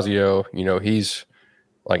Steve Adazio, he's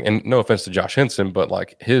like, and no offense to Josh Henson, but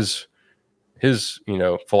like his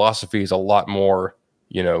philosophy is a lot more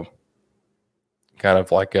kind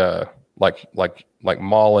of like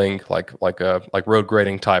mauling, like road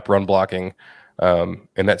grading type run blocking, and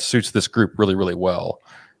that suits this group really, really well.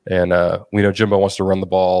 And we know Jimbo wants to run the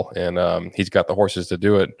ball, and he's got the horses to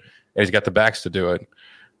do it, and he's got the backs to do it.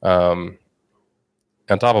 On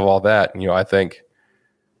top of all that, I think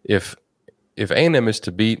if A&M is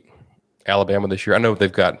to beat Alabama this year. I know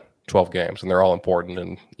they've got 12 games and they're all important,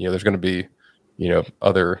 and there's going to be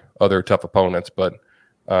other tough opponents, but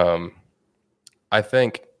I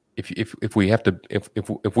think if we have to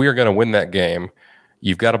if we are going to win that game,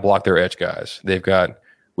 you've got to block their edge guys.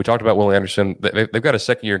 We talked about Will Anderson. They've got a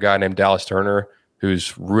second-year guy named Dallas Turner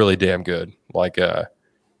who's really damn good. Like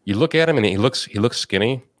you look at him and he looks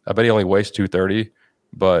skinny. I bet he only weighs 230,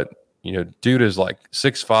 but dude is like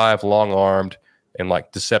 6'5", long-armed, and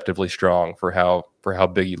like deceptively strong for how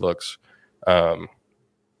big he looks. I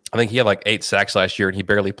think he had like 8 sacks last year and he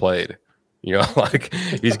barely played. Like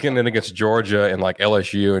he's getting in against Georgia and like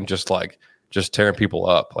LSU and just tearing people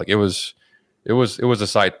up. Like it was a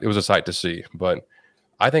sight to see. But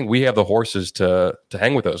I think we have the horses to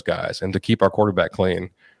hang with those guys and to keep our quarterback clean.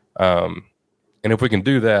 And if we can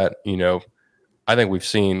do that, I think we've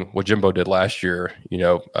seen what Jimbo did last year.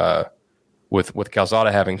 With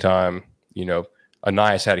Calzada having time,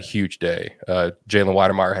 Ainias had a huge day. Jalen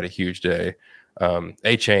Weidemeyer had a huge day.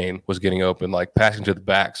 A-Chain was getting open, like passing to the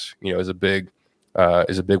backs, is a big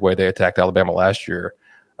way they attacked Alabama last year.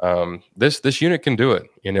 This unit can do it,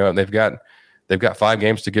 and they've got 5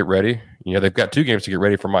 games to get ready. They've got 2 games to get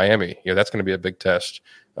ready for Miami. That's going to be a big test.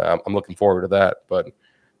 I'm looking forward to that. But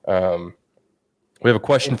we have a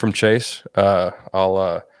question from Chase. Let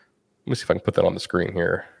me see if I can put that on the screen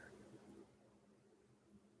here.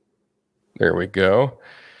 There we go.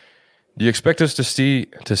 Do you expect us to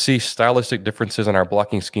see stylistic differences in our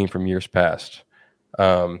blocking scheme from years past?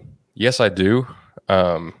 Yes, I do.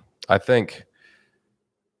 I think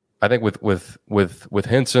with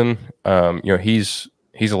Henson,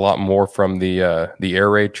 he's a lot more from the air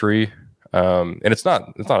raid tree, and it's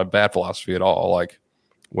not a bad philosophy at all. Like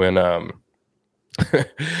when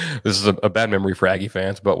this is a bad memory for Aggie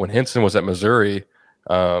fans, but when Henson was at Missouri,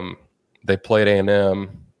 they played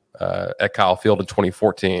A&M at Kyle Field in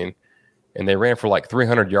 2014. And they ran for like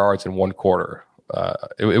 300 yards in one quarter.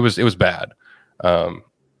 It was bad, and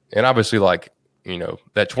obviously, like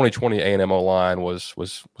that 2020 A&M line was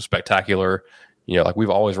spectacular. Like we've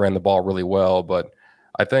always ran the ball really well, but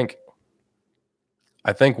I think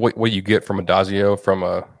what you get from Addazio from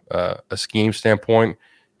a scheme standpoint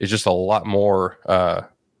is just a lot more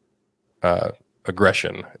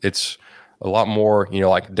aggression. It's a lot more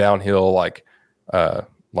like downhill, like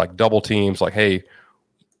double teams. Like, hey,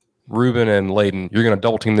 Ruben and Layden, you're going to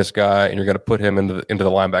double team this guy, and you're going to put him into the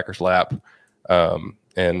linebacker's lap,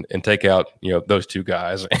 and take out those 2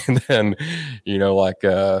 guys, and then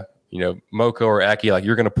Moko or Aki, like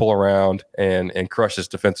you're going to pull around and crush this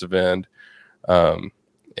defensive end, and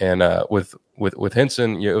with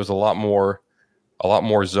Henson, it was a lot more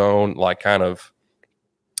zone, like kind of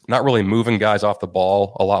not really moving guys off the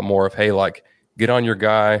ball, a lot more of, hey, like get on your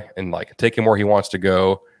guy and like take him where he wants to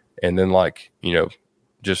go, and then like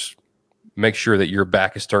just make sure that your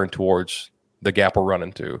back is turned towards the gap we're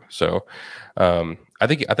running to. So I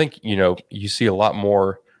think you see a lot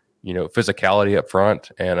more physicality up front,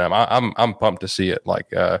 and I'm pumped to see it.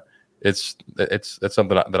 Like it's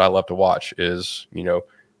something that I love to watch is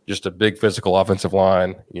just a big physical offensive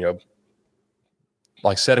line,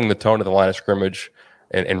 like setting the tone of the line of scrimmage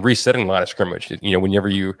and resetting the line of scrimmage. Whenever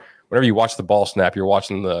you watch the ball snap, you're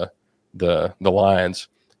watching the lines.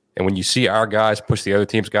 And when you see our guys push the other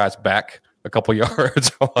team's guys back a couple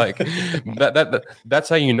yards, like that's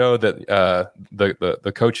how you know that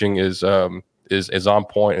the coaching is on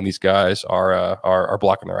point, and these guys are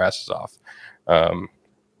blocking their asses off.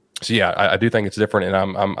 So yeah, I do think it's different,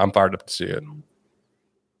 and I'm fired up to see it.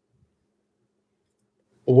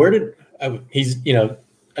 Where did he's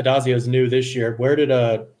Addazio's new this year? Where did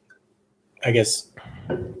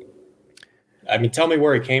tell me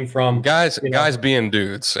where he came from. Guys being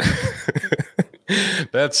dudes.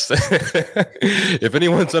 That's if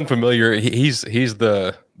anyone's unfamiliar, he's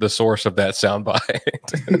the source of that soundbite.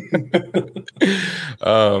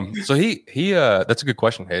 So he that's a good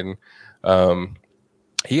question, Hayden.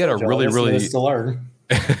 He had a really to learn.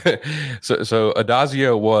 So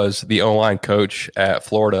Addazio was the O-line coach at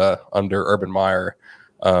Florida under Urban Meyer.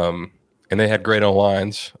 And they had great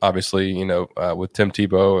O-lines, obviously, with Tim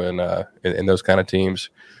Tebow and those kind of teams.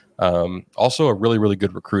 Also a really, really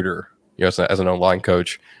good recruiter, as an O-line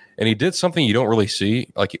coach. And he did something you don't really see.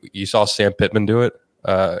 Like you saw Sam Pittman do it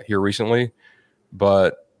here recently.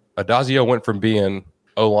 But Addazio went from being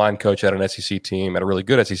O-line coach at an SEC team, at a really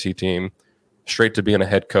good SEC team, straight to being a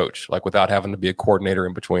head coach, like without having to be a coordinator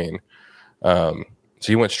in between. So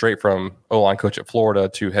he went straight from O-line coach at Florida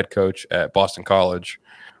to head coach at Boston College.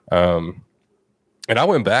 And I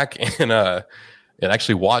went back and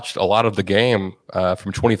actually watched a lot of the game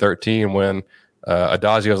from 2013 when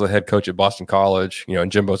Adazio's the head coach at Boston College,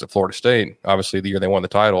 and Jimbo's at Florida State, obviously the year they won the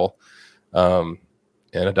title. And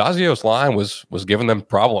Adazio's line was giving them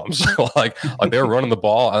problems. like they were running the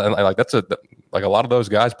ball, and like a lot of those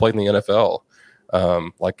guys played in the NFL.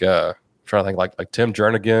 Trying to think like Tim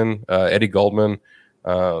Jernigan, Eddie Goldman,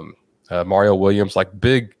 Mario Williams, like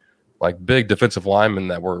big defensive linemen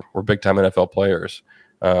that were big time NFL players.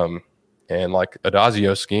 And like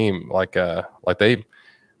Adazio's scheme, I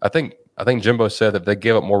think Jimbo said that they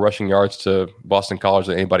gave up more rushing yards to Boston College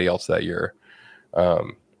than anybody else that year.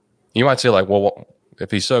 You might say like, well, if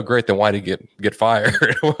he's so great, then why did he get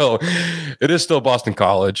fired? Well, it is still Boston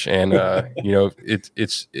College, and it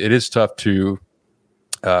is tough to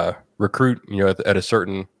recruit, at a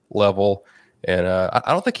certain level. And I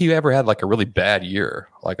don't think he ever had like a really bad year.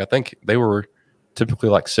 Like I think they were typically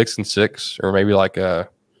like 6-6, or maybe like I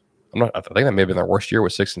think that may have been their worst year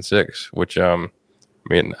was 6-6, which I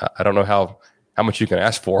don't know how much you can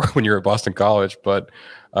ask for when you're at Boston College, but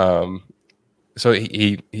so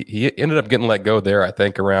he ended up getting let go there, I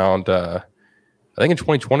think around I think in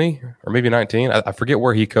 2020 or maybe 19. I forget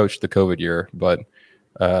where he coached the COVID year, but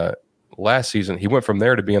last season he went from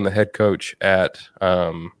there to being the head coach at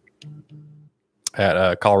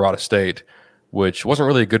Colorado State, which wasn't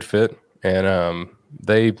really a good fit, and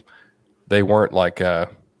they weren't like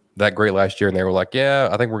that great last year, and they were like, yeah,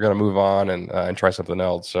 I think we're going to move on and try something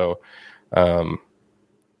else. So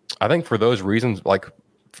I think for those reasons, like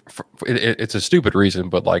it's a stupid reason,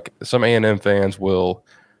 but like some A&M fans will,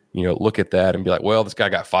 look at that and be like, well, this guy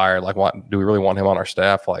got fired. Like, do we really want him on our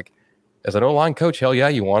staff? Like, as an O-line coach, hell yeah,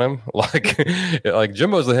 you want him. Like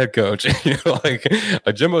Jimbo's the head coach.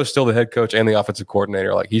 Jimbo's still the head coach and the offensive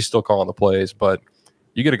coordinator. Like he's still calling the plays, but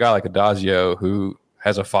you get a guy like Adazio who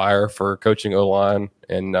has a fire for coaching O-line,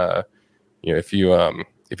 and if you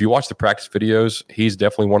watch the practice videos, he's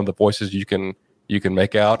definitely one of the voices you can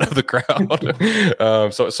make out of the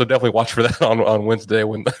crowd. So definitely watch for that on Wednesday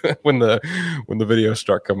when the videos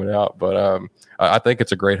start coming out. But I think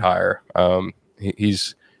it's a great hire.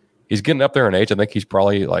 He's getting up there in age. I think he's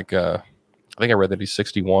probably like I think I read that he's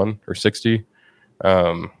 61 or 60.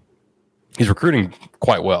 He's recruiting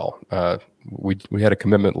quite well. We had a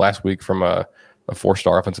commitment last week from a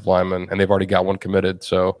 4-star offensive lineman, and they've already got one committed.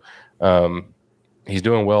 So he's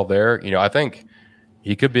doing well there. I think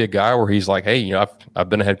he could be a guy where he's like, hey, I've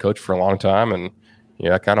been a head coach for a long time, and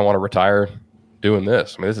I kind of want to retire doing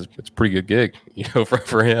this. I mean, it's a pretty good gig,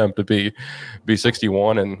 for him to be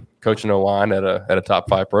 61 and coaching O-line at a top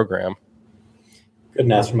 5 program.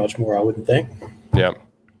 Couldn't ask for much more, I wouldn't think. Yeah,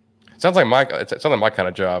 sounds like my kind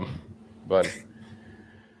of job, but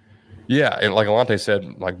yeah, and like Alante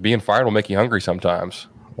said, like being fired will make you hungry sometimes.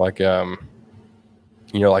 Like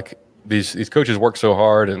like these coaches work so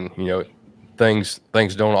hard, and things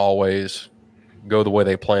don't always go the way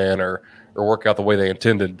they plan or work out the way they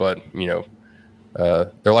intended, but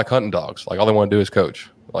they're like hunting dogs. Like all they want to do is coach.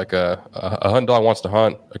 Like a hunting dog wants to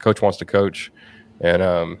hunt, a coach wants to coach,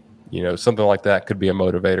 and something like that could be a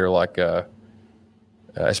motivator. Like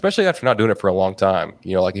especially after not doing it for a long time.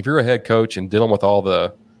 Like if you're a head coach and dealing with all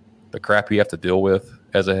the crap you have to deal with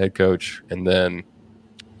as a head coach, and then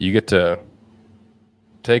you get to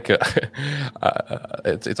take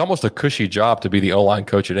it's almost a cushy job to be the O-line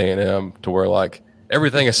coach at A&M, to where like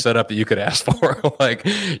everything is set up that you could ask for. Like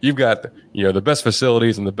you've got, the best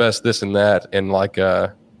facilities and the best this and that. And like,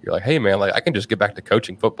 you're like, hey man, like I can just get back to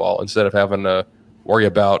coaching football instead of having to worry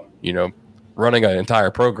about, running an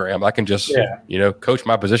entire program. I can just, coach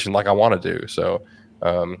my position like I want to do. So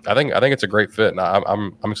I think it's a great fit, and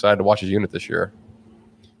I'm excited to watch his unit this year.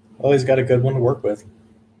 Well, he's got a good one to work with.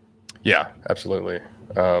 Yeah, absolutely.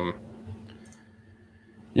 And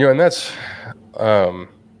that's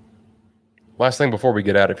last thing before we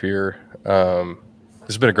get out of here. This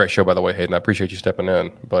has been a great show, by the way, Hayden. I appreciate you stepping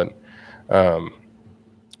in. But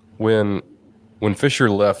when Fisher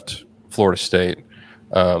left Florida State,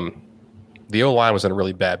 the O-line was in a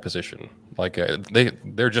really bad position. Like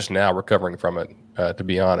they're just now recovering from it, to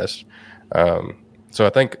be honest. So I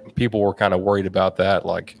think people were kind of worried about that.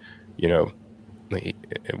 Like,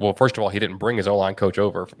 well, first of all, he didn't bring his O-line coach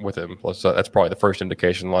over with him. So that's probably the first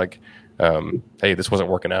indication. Like, hey, this wasn't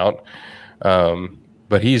working out.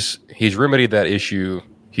 But he's remedied that issue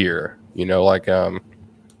here. The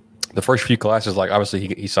first few classes, like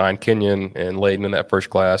obviously he signed Kenyon and Layden in that first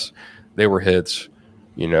class. They were hits.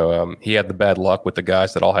 He had the bad luck with the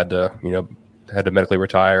guys that all had to medically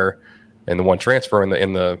retire, and the one transfer in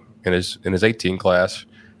his 18 class.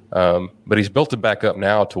 But he's built it back up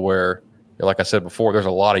now to where, like I said before, there's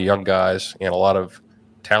a lot of young guys and a lot of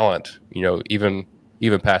talent, even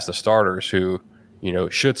past the starters who,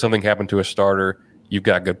 should something happen to a starter, you've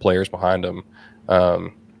got good players behind them.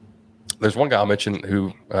 There's one guy I'll mention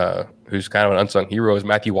who's kind of an unsung hero is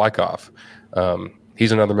Matthew Wyckoff.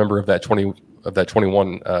 He's another member of that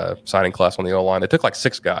 21 signing class on the O-line. They took like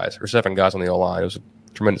 6 guys or 7 guys on the O-line. It was a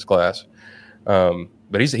tremendous class.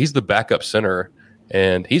 But he's the backup center,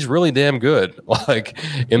 and he's really damn good. Like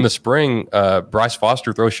in the spring, Bryce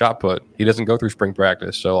Foster throws shot put. He doesn't go through spring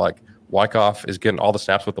practice. So like Wyckoff is getting all the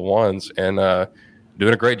snaps with the ones and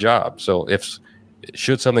doing a great job. So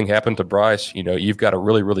should something happen to Bryce, you've got a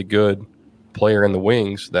really, really good player in the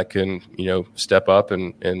wings that can, step up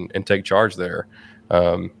and take charge there.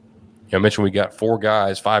 I mentioned we got 5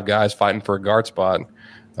 guys fighting for a guard spot.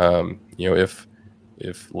 If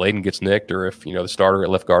Layden gets nicked or if, the starter at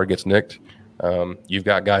left guard gets nicked, you've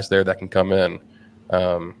got guys there that can come in.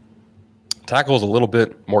 Tackle is a little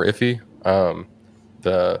bit more iffy.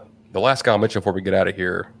 The last guy I'll mention before we get out of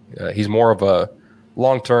here, he's more of a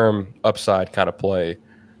long-term upside kind of play.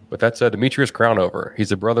 But that's Demetrius Crownover. He's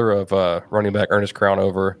the brother of running back Ernest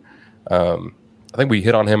Crownover. I think we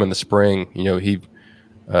hit on him in the spring. He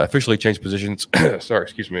officially changed positions. Sorry,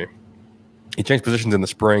 excuse me. He changed positions in the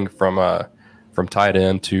spring from tight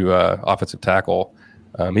end to offensive tackle.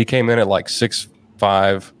 He came in at like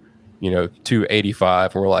 6'5",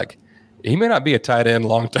 285, and we're like, he may not be a tight end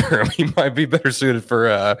long term. He might be better suited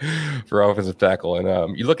for offensive tackle.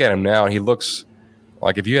 And you look at him now, and he looks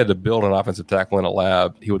like if you had to build an offensive tackle in a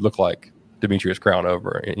lab, he would look like Demetrius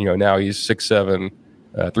Crownover. Now he's 6'7",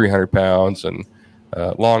 300 pounds, and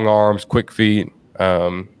long arms, quick feet.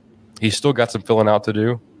 He's still got some filling out to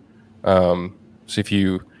do. So if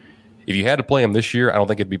you had to play him this year, I don't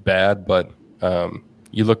think it'd be bad. But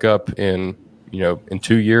you look up in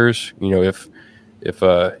 2 years,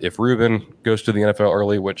 if Ruben goes to the NFL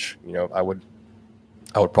early, which I would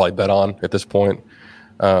probably bet on at this point.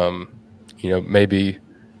 Maybe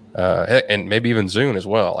and maybe even Zune as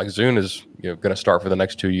well. Like Zune is going to start for the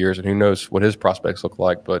next 2 years, and who knows what his prospects look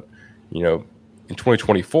like. But in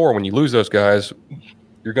 2024, when you lose those guys,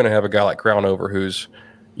 you're going to have a guy like Crownover who's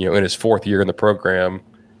in his 4th year in the program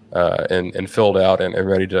and filled out and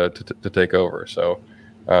ready to take over. So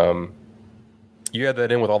you add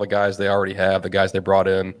that in with all the guys they already have, the guys they brought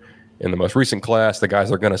in the most recent class, the guys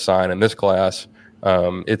they're going to sign in this class.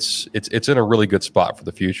 It's in a really good spot for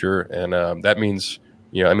the future, and that means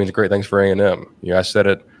great things for A&M. I said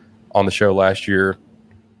it on the show last year.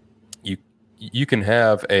 You can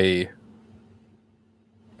have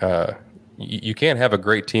you can't have a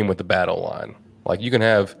great team with a bad O-line. Like you can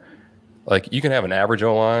have an average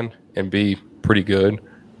O-line and be pretty good,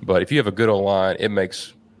 but if you have a good O-line, it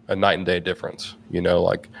makes a night and day difference. I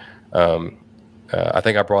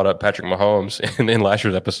think I brought up Patrick Mahomes in last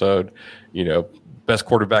year's episode. Best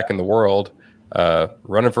quarterback in the world,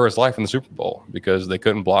 running for his life in the Super Bowl because they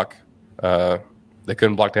couldn't block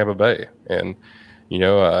Tampa Bay, and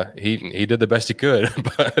he did the best he could,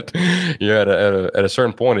 but at a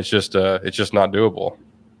certain point, it's just not doable.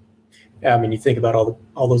 Yeah, I mean, you think about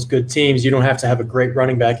all those good teams. You don't have to have a great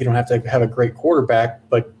running back. You don't have to have a great quarterback.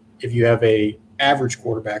 But if you have a average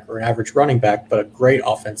quarterback or an average running back, but a great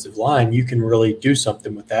offensive line, you can really do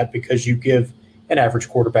something with that because you give an average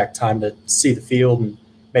quarterback time to see the field and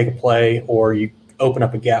make a play, or you open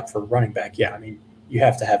up a gap for a running back. Yeah, I mean, you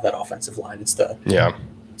have to have that offensive line. It's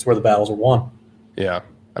where the battles are won. Yeah,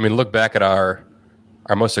 I mean, look back at our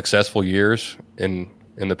most successful years in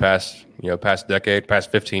the past decade,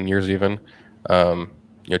 past 15 years even.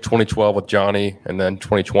 2012 with Johnny, and then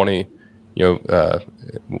 2020, the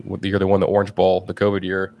year they won the Orange Bowl, the COVID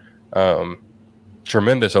year.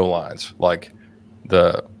 Tremendous O-lines. Like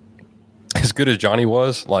as good as Johnny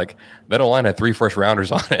was, like that O-line had 3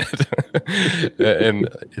 first-rounders on it, and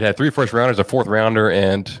it had 3 first-rounders, a 4th rounder,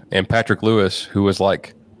 and Patrick Lewis, who was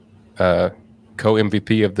like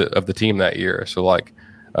co-MVP of the team that year. So like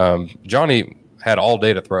Johnny had all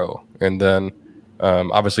day to throw, and then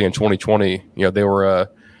obviously in 2020, they were a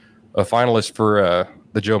finalist for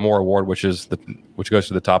the Joe Moore Award, which goes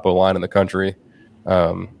to the top O-line in the country.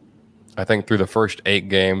 I think through the first 8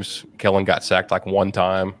 games, Kellen got sacked like 1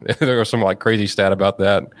 time. There was some like crazy stat about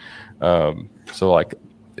that. So like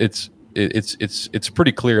it's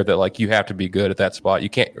pretty clear that like you have to be good at that spot. You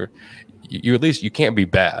can't be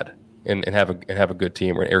bad and have a good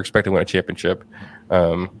team or expect to win a championship.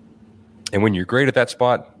 And when you're great at that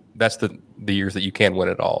spot, that's the years that you can win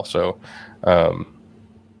it all. So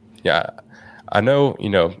yeah, I know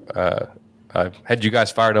I had you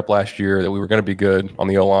guys fired up last year that we were going to be good on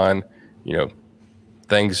the O-line.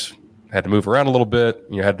 Things had to move around a little bit.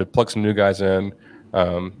 Had to plug some new guys in.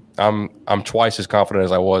 I'm twice as confident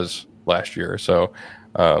as I was last year. So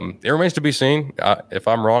It remains to be seen. If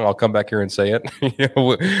I'm wrong, I'll come back here and say it.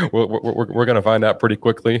 We're going to find out pretty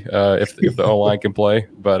quickly if the O-line can play.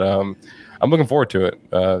 But I'm looking forward to it,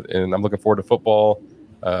 and I'm looking forward to football.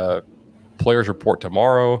 Players report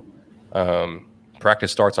tomorrow.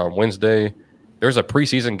 Practice starts on Wednesday. There's a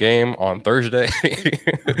preseason game on Thursday.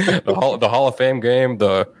 the Hall of Fame game,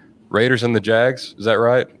 the Raiders and the Jags. Is that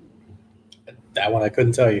right? That one I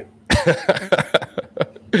couldn't tell you.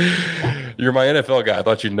 You're my NFL guy. I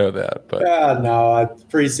thought you'd know that. But no,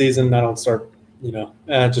 preseason I don't start.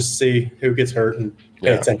 Just see who gets hurt and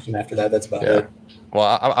pay attention after that. That's about it.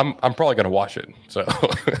 Well, I'm probably going to watch it. So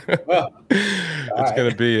it's going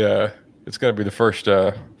to be the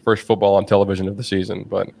first football on television of the season.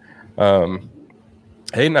 But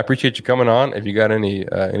Hayden, I appreciate you coming on. Have you got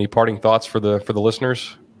any parting thoughts for the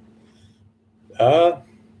listeners?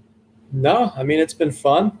 No, I mean, it's been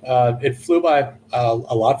fun. It flew by a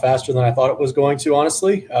lot faster than I thought it was going to,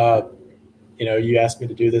 honestly. You asked me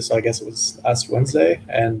to do this, I guess it was last Wednesday,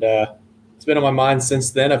 and it's been on my mind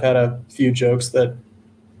since then. I've had a few jokes that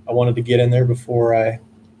I wanted to get in there before I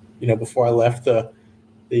left the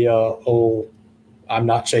old I'm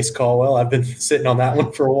not Chase Caldwell. I've been sitting on that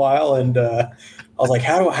one for a while, and I was like,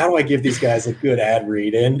 how do I give these guys a good ad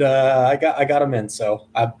read? And I got them in. So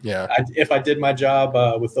if I did my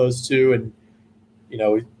job with those two, and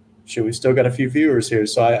we still got a few viewers here,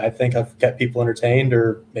 so I think I've kept people entertained,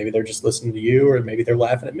 or maybe they're just listening to you, or maybe they're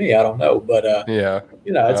laughing at me. I don't know, but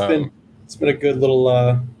it's been a good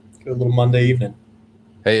little Monday evening.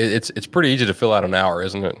 Hey, it's pretty easy to fill out an hour,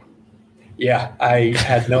 isn't it? Yeah, I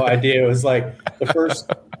had no idea. It was like the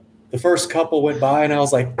first couple went by, and I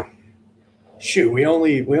was like, shoot, we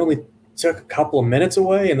only took a couple of minutes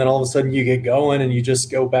away, and then all of a sudden you get going and you just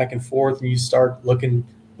go back and forth and you start looking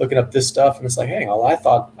up this stuff, and it's like, hang on, I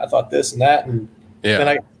thought this and that, and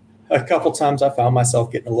then a couple times I found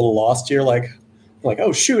myself getting a little lost here, like,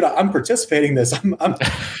 oh shoot, I'm participating in this.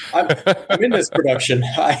 I'm in this production.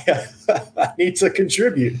 I need to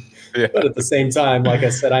contribute. Yeah. But at the same time, like I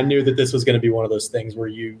said, I knew that this was going to be one of those things where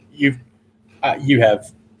you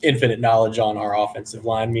have infinite knowledge on our offensive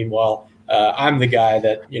line. Meanwhile, I'm the guy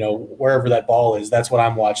that, wherever that ball is, that's what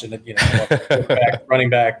I'm watching. Running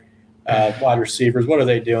back, wide receivers, what are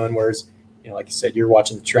they doing? Whereas, like you said, you're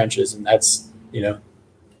watching the trenches, and that's,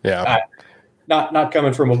 not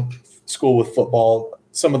coming from a school with football.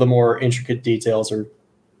 Some of the more intricate details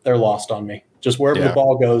they're lost on me. Just wherever the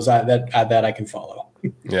ball goes, that I can follow.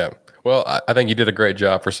 Yeah. Well, I think you did a great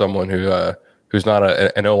job for someone who's not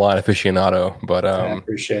an O-line aficionado, but I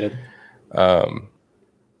appreciate it.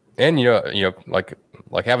 And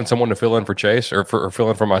like having someone to fill in for Chase or fill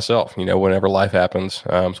in for myself, whenever life happens,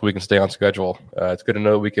 so we can stay on schedule. It's good to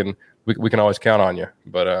know we can always count on you.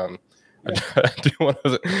 But I do want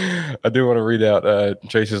to read out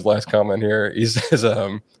Chase's last comment here. He says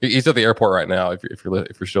he's at the airport right now. If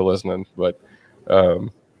you're still listening, but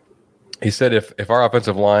he said if our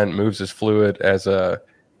offensive line moves as fluid as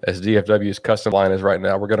DFW's custom line is right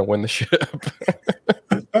now, we're going to win the ship.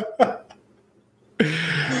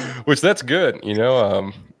 Which that's good.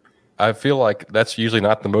 I feel like that's usually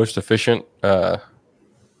not the most efficient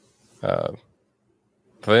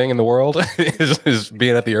thing in the world is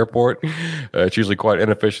being at the airport. It's usually quite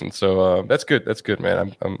inefficient. So that's good. That's good,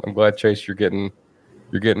 man. I'm glad, Chase, you're getting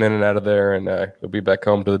in and out of there, and you'll be back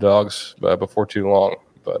home to the dogs before too long.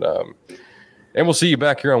 But and we'll see you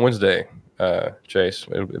back here on Wednesday, Chase.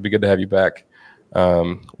 It'd be good to have you back.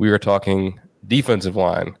 We were talking defensive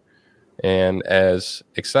line, and as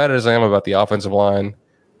excited as I am about the offensive line,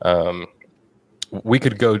 we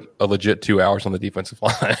could go a legit 2 hours on the defensive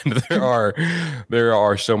line. there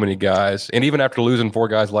are so many guys, and even after losing 4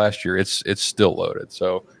 guys last year, it's still loaded.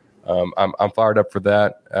 So I'm fired up for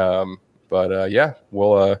that. We're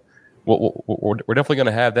definitely going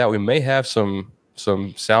to have that. We may have some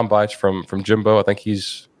sound bites from Jimbo. I think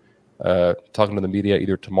he's talking to the media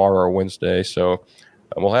either tomorrow or Wednesday. So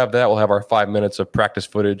we'll have that. We'll have our 5 minutes of practice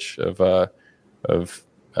footage of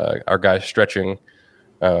our guys stretching.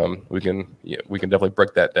 We can definitely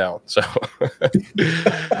break that down. So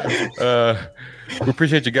we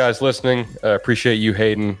appreciate you guys listening. Appreciate you,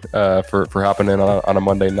 Hayden, for hopping in on a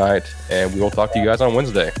Monday night, and we will talk to you guys on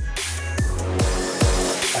Wednesday.